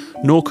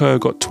 Norco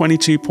got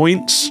 22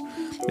 points.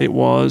 It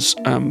was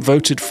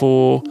voted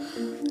for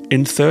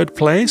in third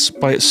place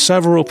by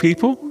several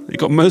people. It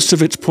got most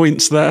of its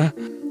points there.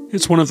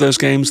 It's one of those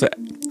games that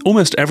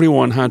almost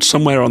everyone had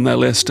somewhere on their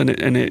list, and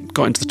it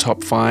got into the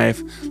top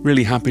 5.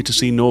 Really happy to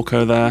see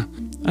Norco there.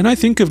 And I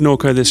think of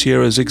Norco this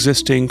year as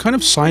existing kind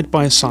of side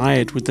by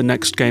side with the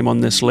next game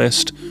on this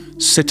list,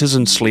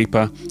 Citizen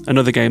Sleeper,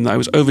 another game that I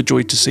was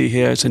overjoyed to see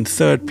here. It's in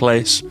third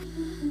place.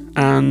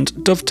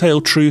 And Dovetail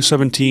True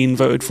 17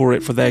 voted for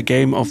it for their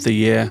Game of the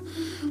Year.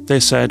 They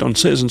said on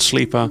Citizen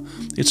Sleeper,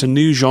 it's a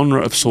new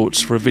genre of sorts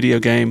for a video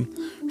game.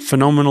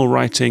 Phenomenal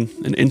writing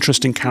and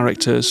interesting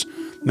characters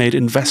made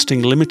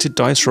investing limited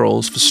dice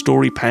rolls for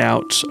story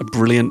payouts a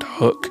brilliant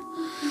hook.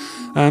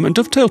 And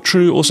Dovetail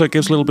True also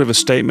gives a little bit of a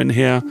statement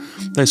here.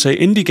 They say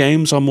indie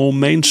games are more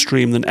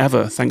mainstream than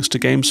ever thanks to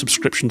game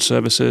subscription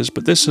services,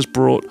 but this has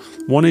brought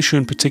one issue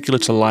in particular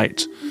to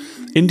light.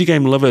 Indie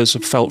game lovers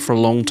have felt for a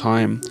long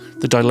time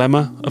the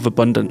dilemma of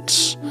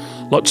abundance.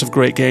 Lots of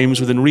great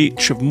games within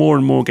reach of more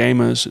and more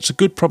gamers. It's a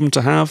good problem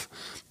to have,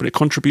 but it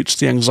contributes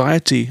to the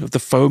anxiety of the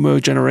FOMO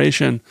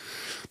generation.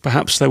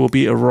 Perhaps there will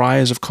be a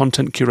rise of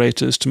content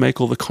curators to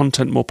make all the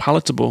content more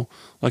palatable,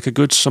 like a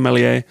good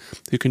sommelier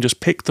who can just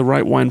pick the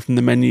right wine from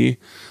the menu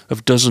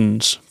of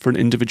dozens for an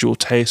individual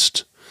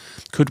taste.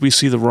 Could we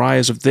see the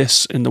rise of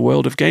this in the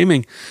world of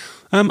gaming?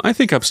 I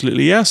think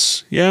absolutely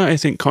yes. Yeah, I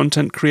think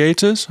content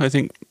creators,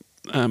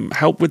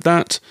 help with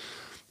that.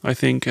 I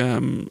think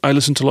I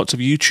listen to lots of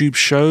YouTube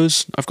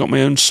shows. I've got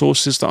my own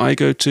sources that I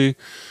go to.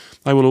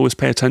 I will always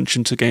pay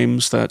attention to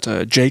games that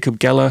Jacob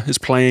Geller is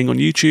playing on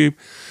YouTube.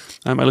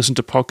 I listen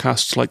to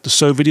podcasts like the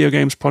So Video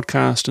Games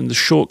podcast and the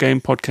Short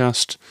Game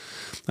podcast,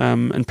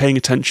 and paying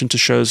attention to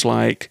shows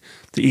like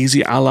the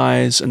Easy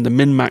Allies and the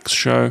MinMax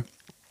show.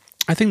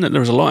 I think that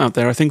there's a lot out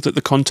there. I think that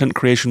the content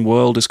creation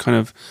world is kind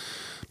of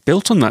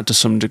built on that to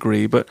some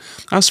degree. But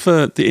as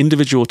for the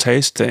individual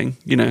taste thing,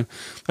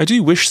 I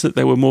do wish that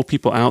there were more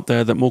people out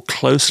there that more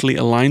closely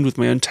aligned with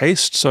my own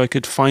taste, so I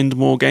could find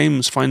more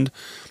games, find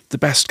the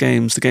best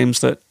games, the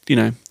games that,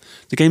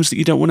 the games that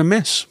you don't want to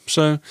miss.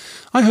 So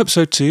I hope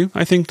so too.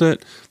 I think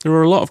that there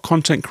are a lot of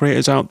content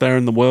creators out there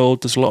in the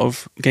world. There's a lot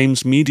of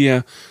games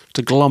media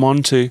to glom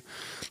onto.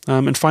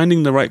 And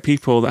finding the right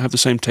people that have the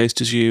same taste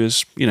as you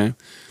is,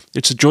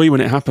 it's a joy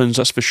when it happens,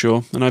 that's for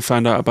sure. And I've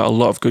found out about a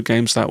lot of good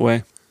games that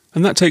way.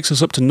 And that takes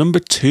us up to number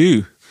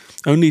 2.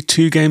 Only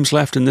 2 games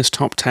left in this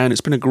top 10. It's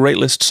been a great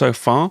list so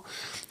far.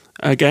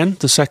 Again,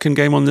 the second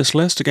game on this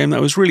list, a game that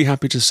I was really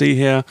happy to see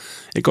here.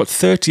 It got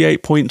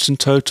 38 points in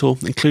total,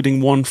 including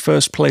 1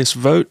 first place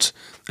vote,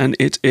 and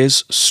it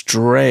is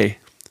Stray.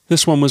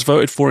 This one was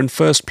voted for in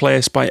first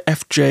place by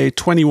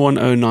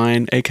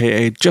FJ2109,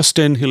 aka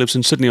Justin, who lives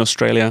in Sydney,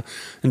 Australia.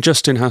 And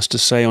Justin has to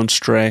say on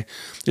Stray,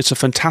 it's a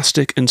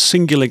fantastic and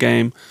singular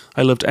game.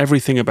 I loved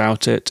everything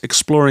about it.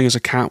 Exploring as a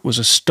cat was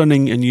a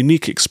stunning and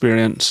unique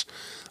experience.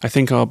 I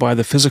think I'll buy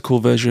the physical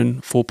version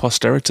for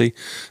posterity.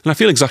 And I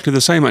feel exactly the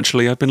same,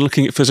 actually. I've been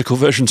looking at physical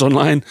versions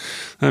online,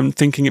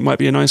 thinking it might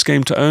be a nice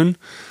game to own.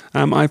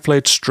 I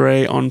played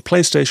Stray on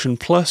PlayStation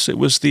Plus. It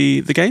was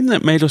the game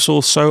that made us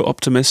all so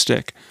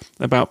optimistic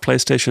about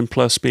PlayStation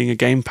Plus being a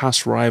Game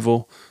Pass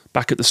rival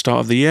back at the start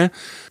of the year.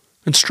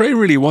 And Stray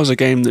really was a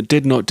game that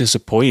did not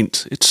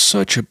disappoint. It's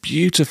such a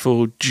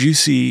beautiful,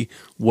 juicy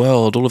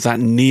world, all of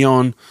that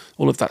neon,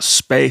 all of that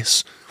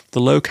space, the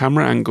low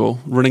camera angle,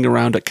 running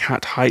around at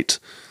cat height,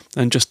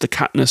 and just the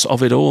catness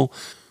of it all.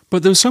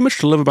 But there's so much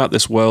to love about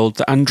this world,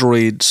 the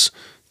androids,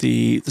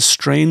 the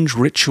strange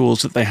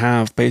rituals that they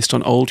have based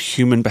on old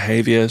human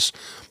behaviors,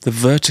 the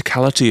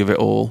verticality of it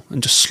all,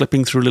 and just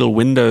slipping through little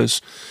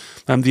windows,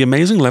 the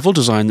amazing level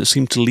design that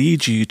seemed to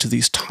lead you to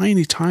these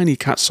tiny, tiny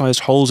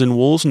cat-sized holes in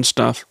walls and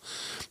stuff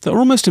that were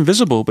almost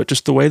invisible, but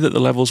just the way that the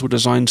levels were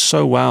designed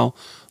so well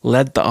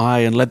led the eye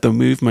and led the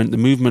movement. The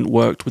movement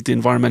worked with the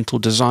environmental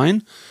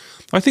design.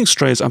 I think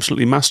Stray is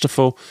absolutely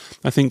masterful.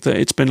 I think that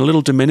it's been a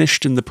little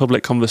diminished in the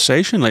public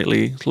conversation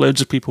lately. Loads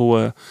of people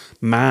were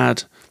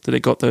mad that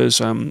it got those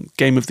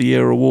Game of the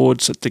Year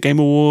awards at the Game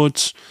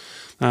Awards.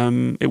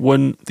 It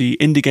won the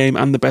indie game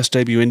and the best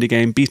debut indie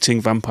game,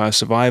 beating Vampire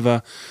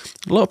Survivor.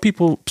 A lot of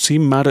people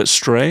seem mad at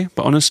Stray,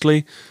 but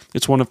honestly,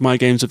 it's one of my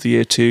games of the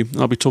year too.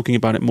 I'll be talking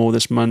about it more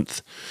this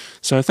month.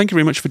 So thank you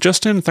very much for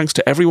Justin. Thanks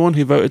to everyone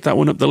who voted that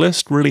one up the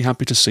list. Really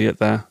happy to see it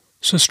there.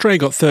 So Stray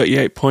got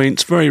 38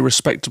 points, very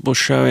respectable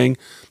showing,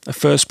 a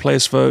first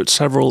place vote,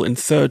 several in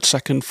 3rd,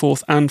 2nd,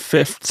 4th and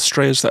 5th.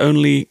 Stray is the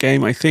only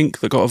game, I think,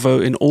 that got a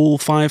vote in all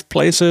 5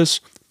 places.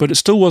 but it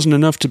still wasn't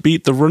enough to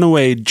beat the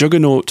runaway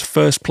juggernaut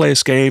first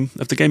place game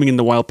of the Gaming in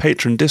the Wild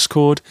Patreon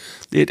Discord.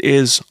 It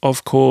is,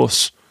 of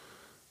course,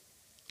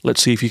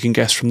 let's see if you can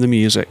guess from the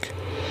music.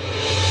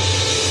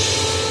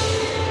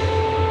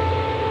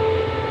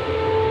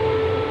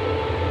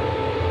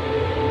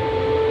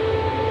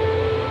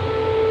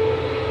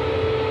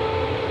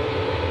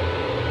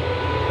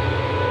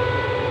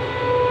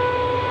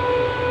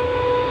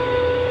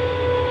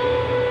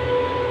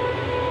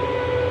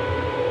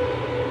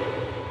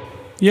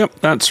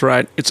 Yep, that's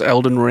right. It's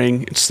Elden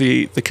Ring. It's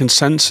the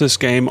consensus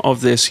game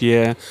of this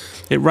year.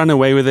 It ran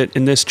away with it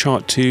in this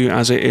chart too,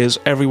 as it is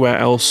everywhere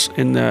else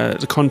in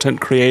the content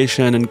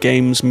creation and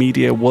games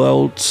media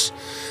worlds.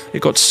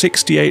 It got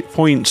 68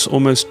 points,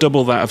 almost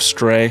double that of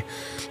Stray.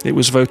 It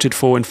was voted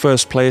for in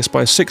first place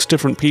by 6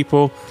 different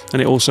people,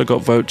 and it also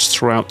got votes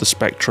throughout the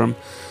spectrum.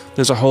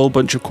 There's a whole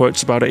bunch of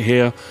quotes about it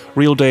here.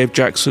 Real Dave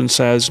Jackson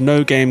says,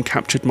 "No game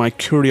captured my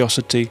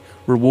curiosity,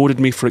 rewarded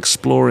me for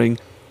exploring,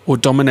 or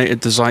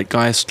dominated the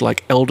zeitgeist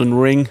like Elden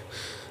Ring."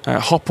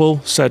 Hopple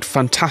said,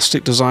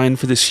 "Fantastic design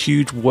for this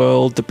huge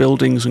world, the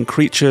buildings and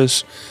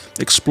creatures.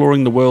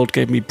 Exploring the world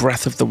gave me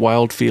Breath of the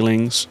Wild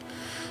feelings."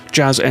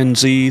 Jazz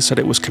NZ said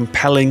it was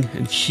compelling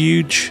and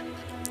huge.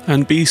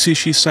 And B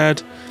Sushi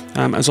said,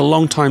 "As a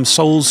long-time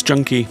Souls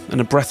junkie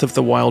and a Breath of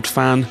the Wild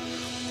fan,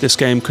 this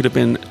game could have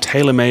been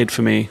tailor-made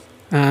for me."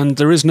 And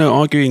there is no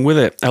arguing with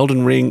it.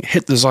 Elden Ring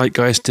hit the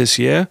zeitgeist this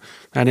year,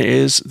 and it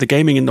is the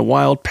Gaming in the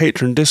Wild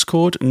Patreon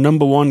Discord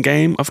 #1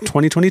 game of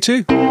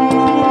 2022.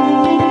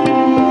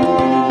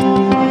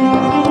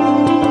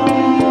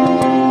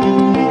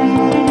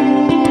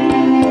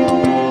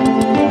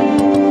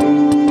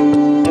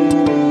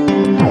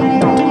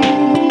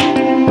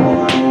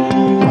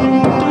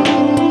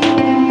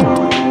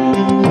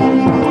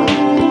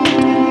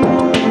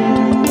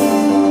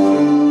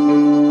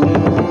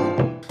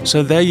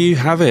 So there you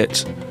have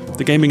it.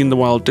 The Gaming in the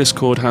Wild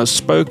Discord has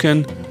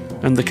spoken,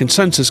 and the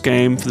consensus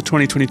game for the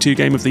 2022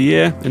 Game of the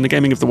Year in the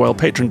Gaming of the Wild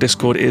Patreon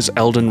Discord is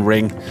Elden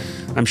Ring.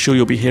 I'm sure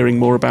you'll be hearing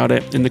more about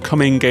it in the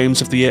coming Games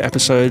of the Year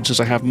episodes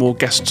as I have more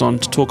guests on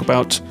to talk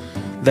about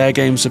their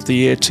Games of the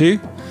Year too.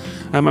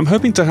 I'm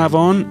hoping to have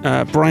on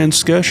Brian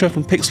Skirsha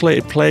from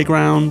Pixelated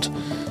Playground,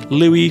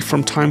 Louis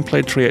from Time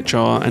Played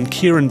 3HR, and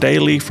Kieran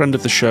Daly, friend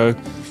of the show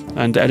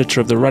and editor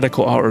of the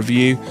Radical Art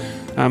Review.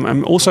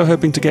 I'm also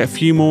hoping to get a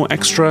few more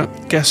extra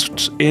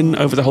guests in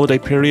over the holiday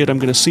period. I'm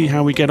going to see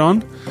how we get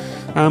on.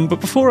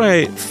 But before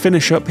I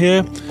finish up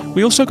here,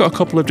 we also got a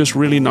couple of just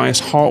really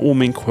nice,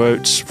 heartwarming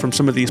quotes from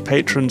some of these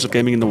patrons of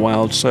Gaming in the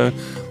Wild. So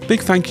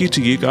big thank you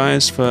to you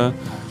guys for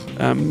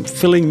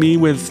filling me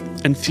with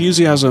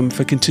enthusiasm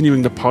for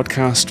continuing the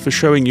podcast, for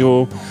showing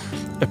your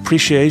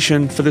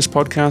appreciation for this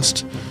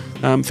podcast,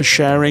 for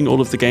sharing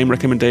all of the game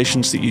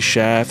recommendations that you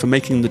share, for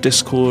making the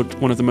Discord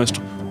one of the most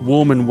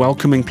warm and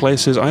welcoming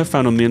places I have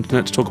found on the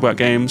internet to talk about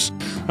games.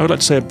 I would like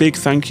to say a big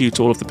thank you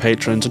to all of the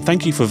patrons, and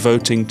thank you for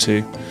voting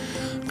too.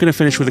 I'm going to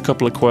finish with a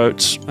couple of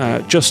quotes.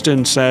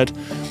 Justin said,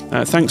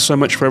 "Thanks so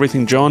much for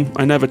everything, John.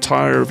 I never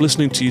tire of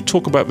listening to you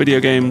talk about video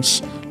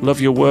games.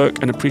 Love your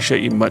work and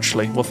appreciate you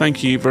muchly." Well,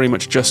 thank you very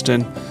much,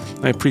 Justin.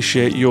 I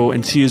appreciate your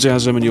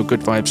enthusiasm and your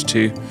good vibes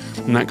too.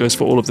 And that goes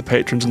for all of the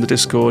patrons in the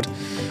Discord.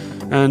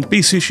 And B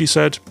Sushi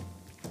said,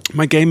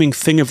 "My gaming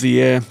thing of the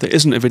year that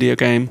isn't a video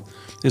game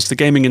is the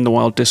Gaming in the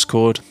Wild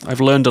Discord. I've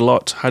learned a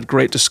lot, had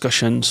great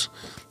discussions,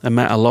 and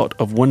met a lot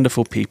of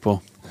wonderful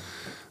people."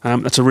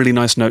 That's a really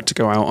nice note to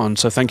go out on,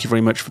 so thank you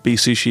very much for B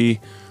Sushi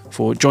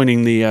for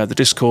joining the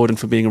Discord and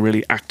for being a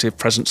really active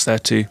presence there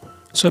too.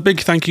 So a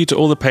big thank you to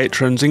all the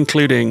patrons,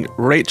 including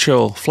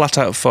Rachel, Flat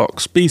Out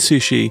Fox, B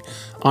Sushi,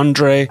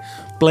 Andre,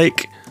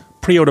 Blake,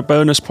 Pre-Order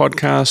Bonus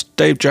Podcast,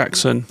 Dave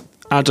Jackson,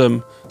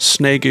 Adam,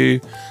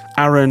 Snegu,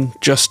 Aaron,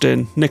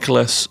 Justin,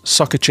 Nicholas,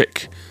 Soccer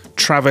Chick,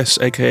 Travis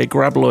aka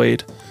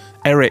Grabloid,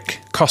 Eric,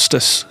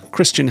 Costas,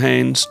 Christian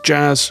Haynes,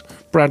 Jazz,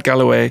 Brad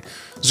Galloway,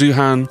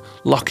 Zuhan,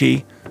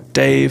 Lockie,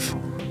 Dave,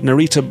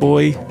 Narita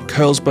Boy,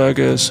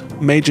 Curlsburgers,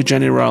 Major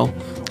General,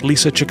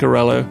 Lisa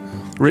Ciccarello,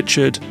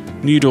 Richard,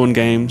 New Dawn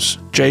Games,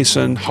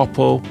 Jason,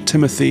 Hopple,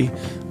 Timothy,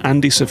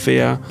 Andy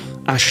Sophia,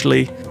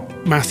 Ashley,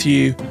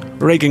 Matthew,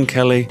 Reagan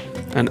Kelly,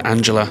 and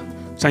Angela.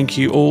 Thank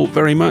you all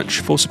very much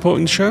for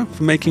supporting the show,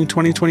 for making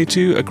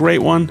 2022 a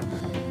great one.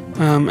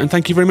 And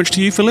thank you very much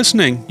to you for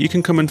listening. You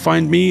can come and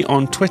find me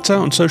on Twitter,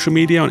 on social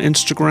media, on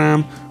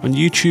Instagram, on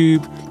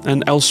YouTube,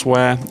 and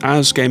elsewhere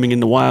as Gaming in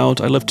the Wild.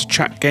 I love to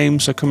chat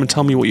games, so come and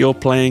tell me what you're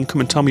playing.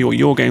 Come and tell me what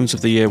your games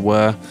of the year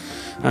were.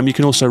 You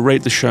can also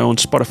rate the show on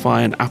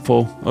Spotify and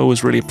Apple. I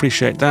always really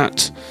appreciate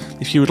that.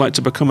 If you would like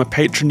to become a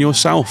patron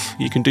yourself,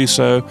 you can do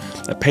so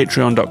at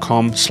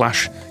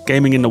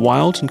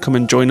patreon.com/gaminginthewild and come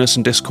and join us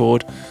in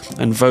Discord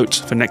and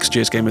vote for next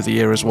year's Game of the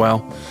Year as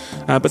well.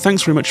 But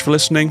thanks very much for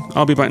listening.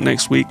 I'll be back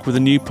next week with a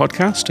new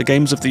podcast, a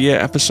Games of the Year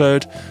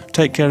episode.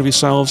 Take care of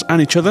yourselves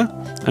and each other,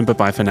 and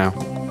bye-bye for now.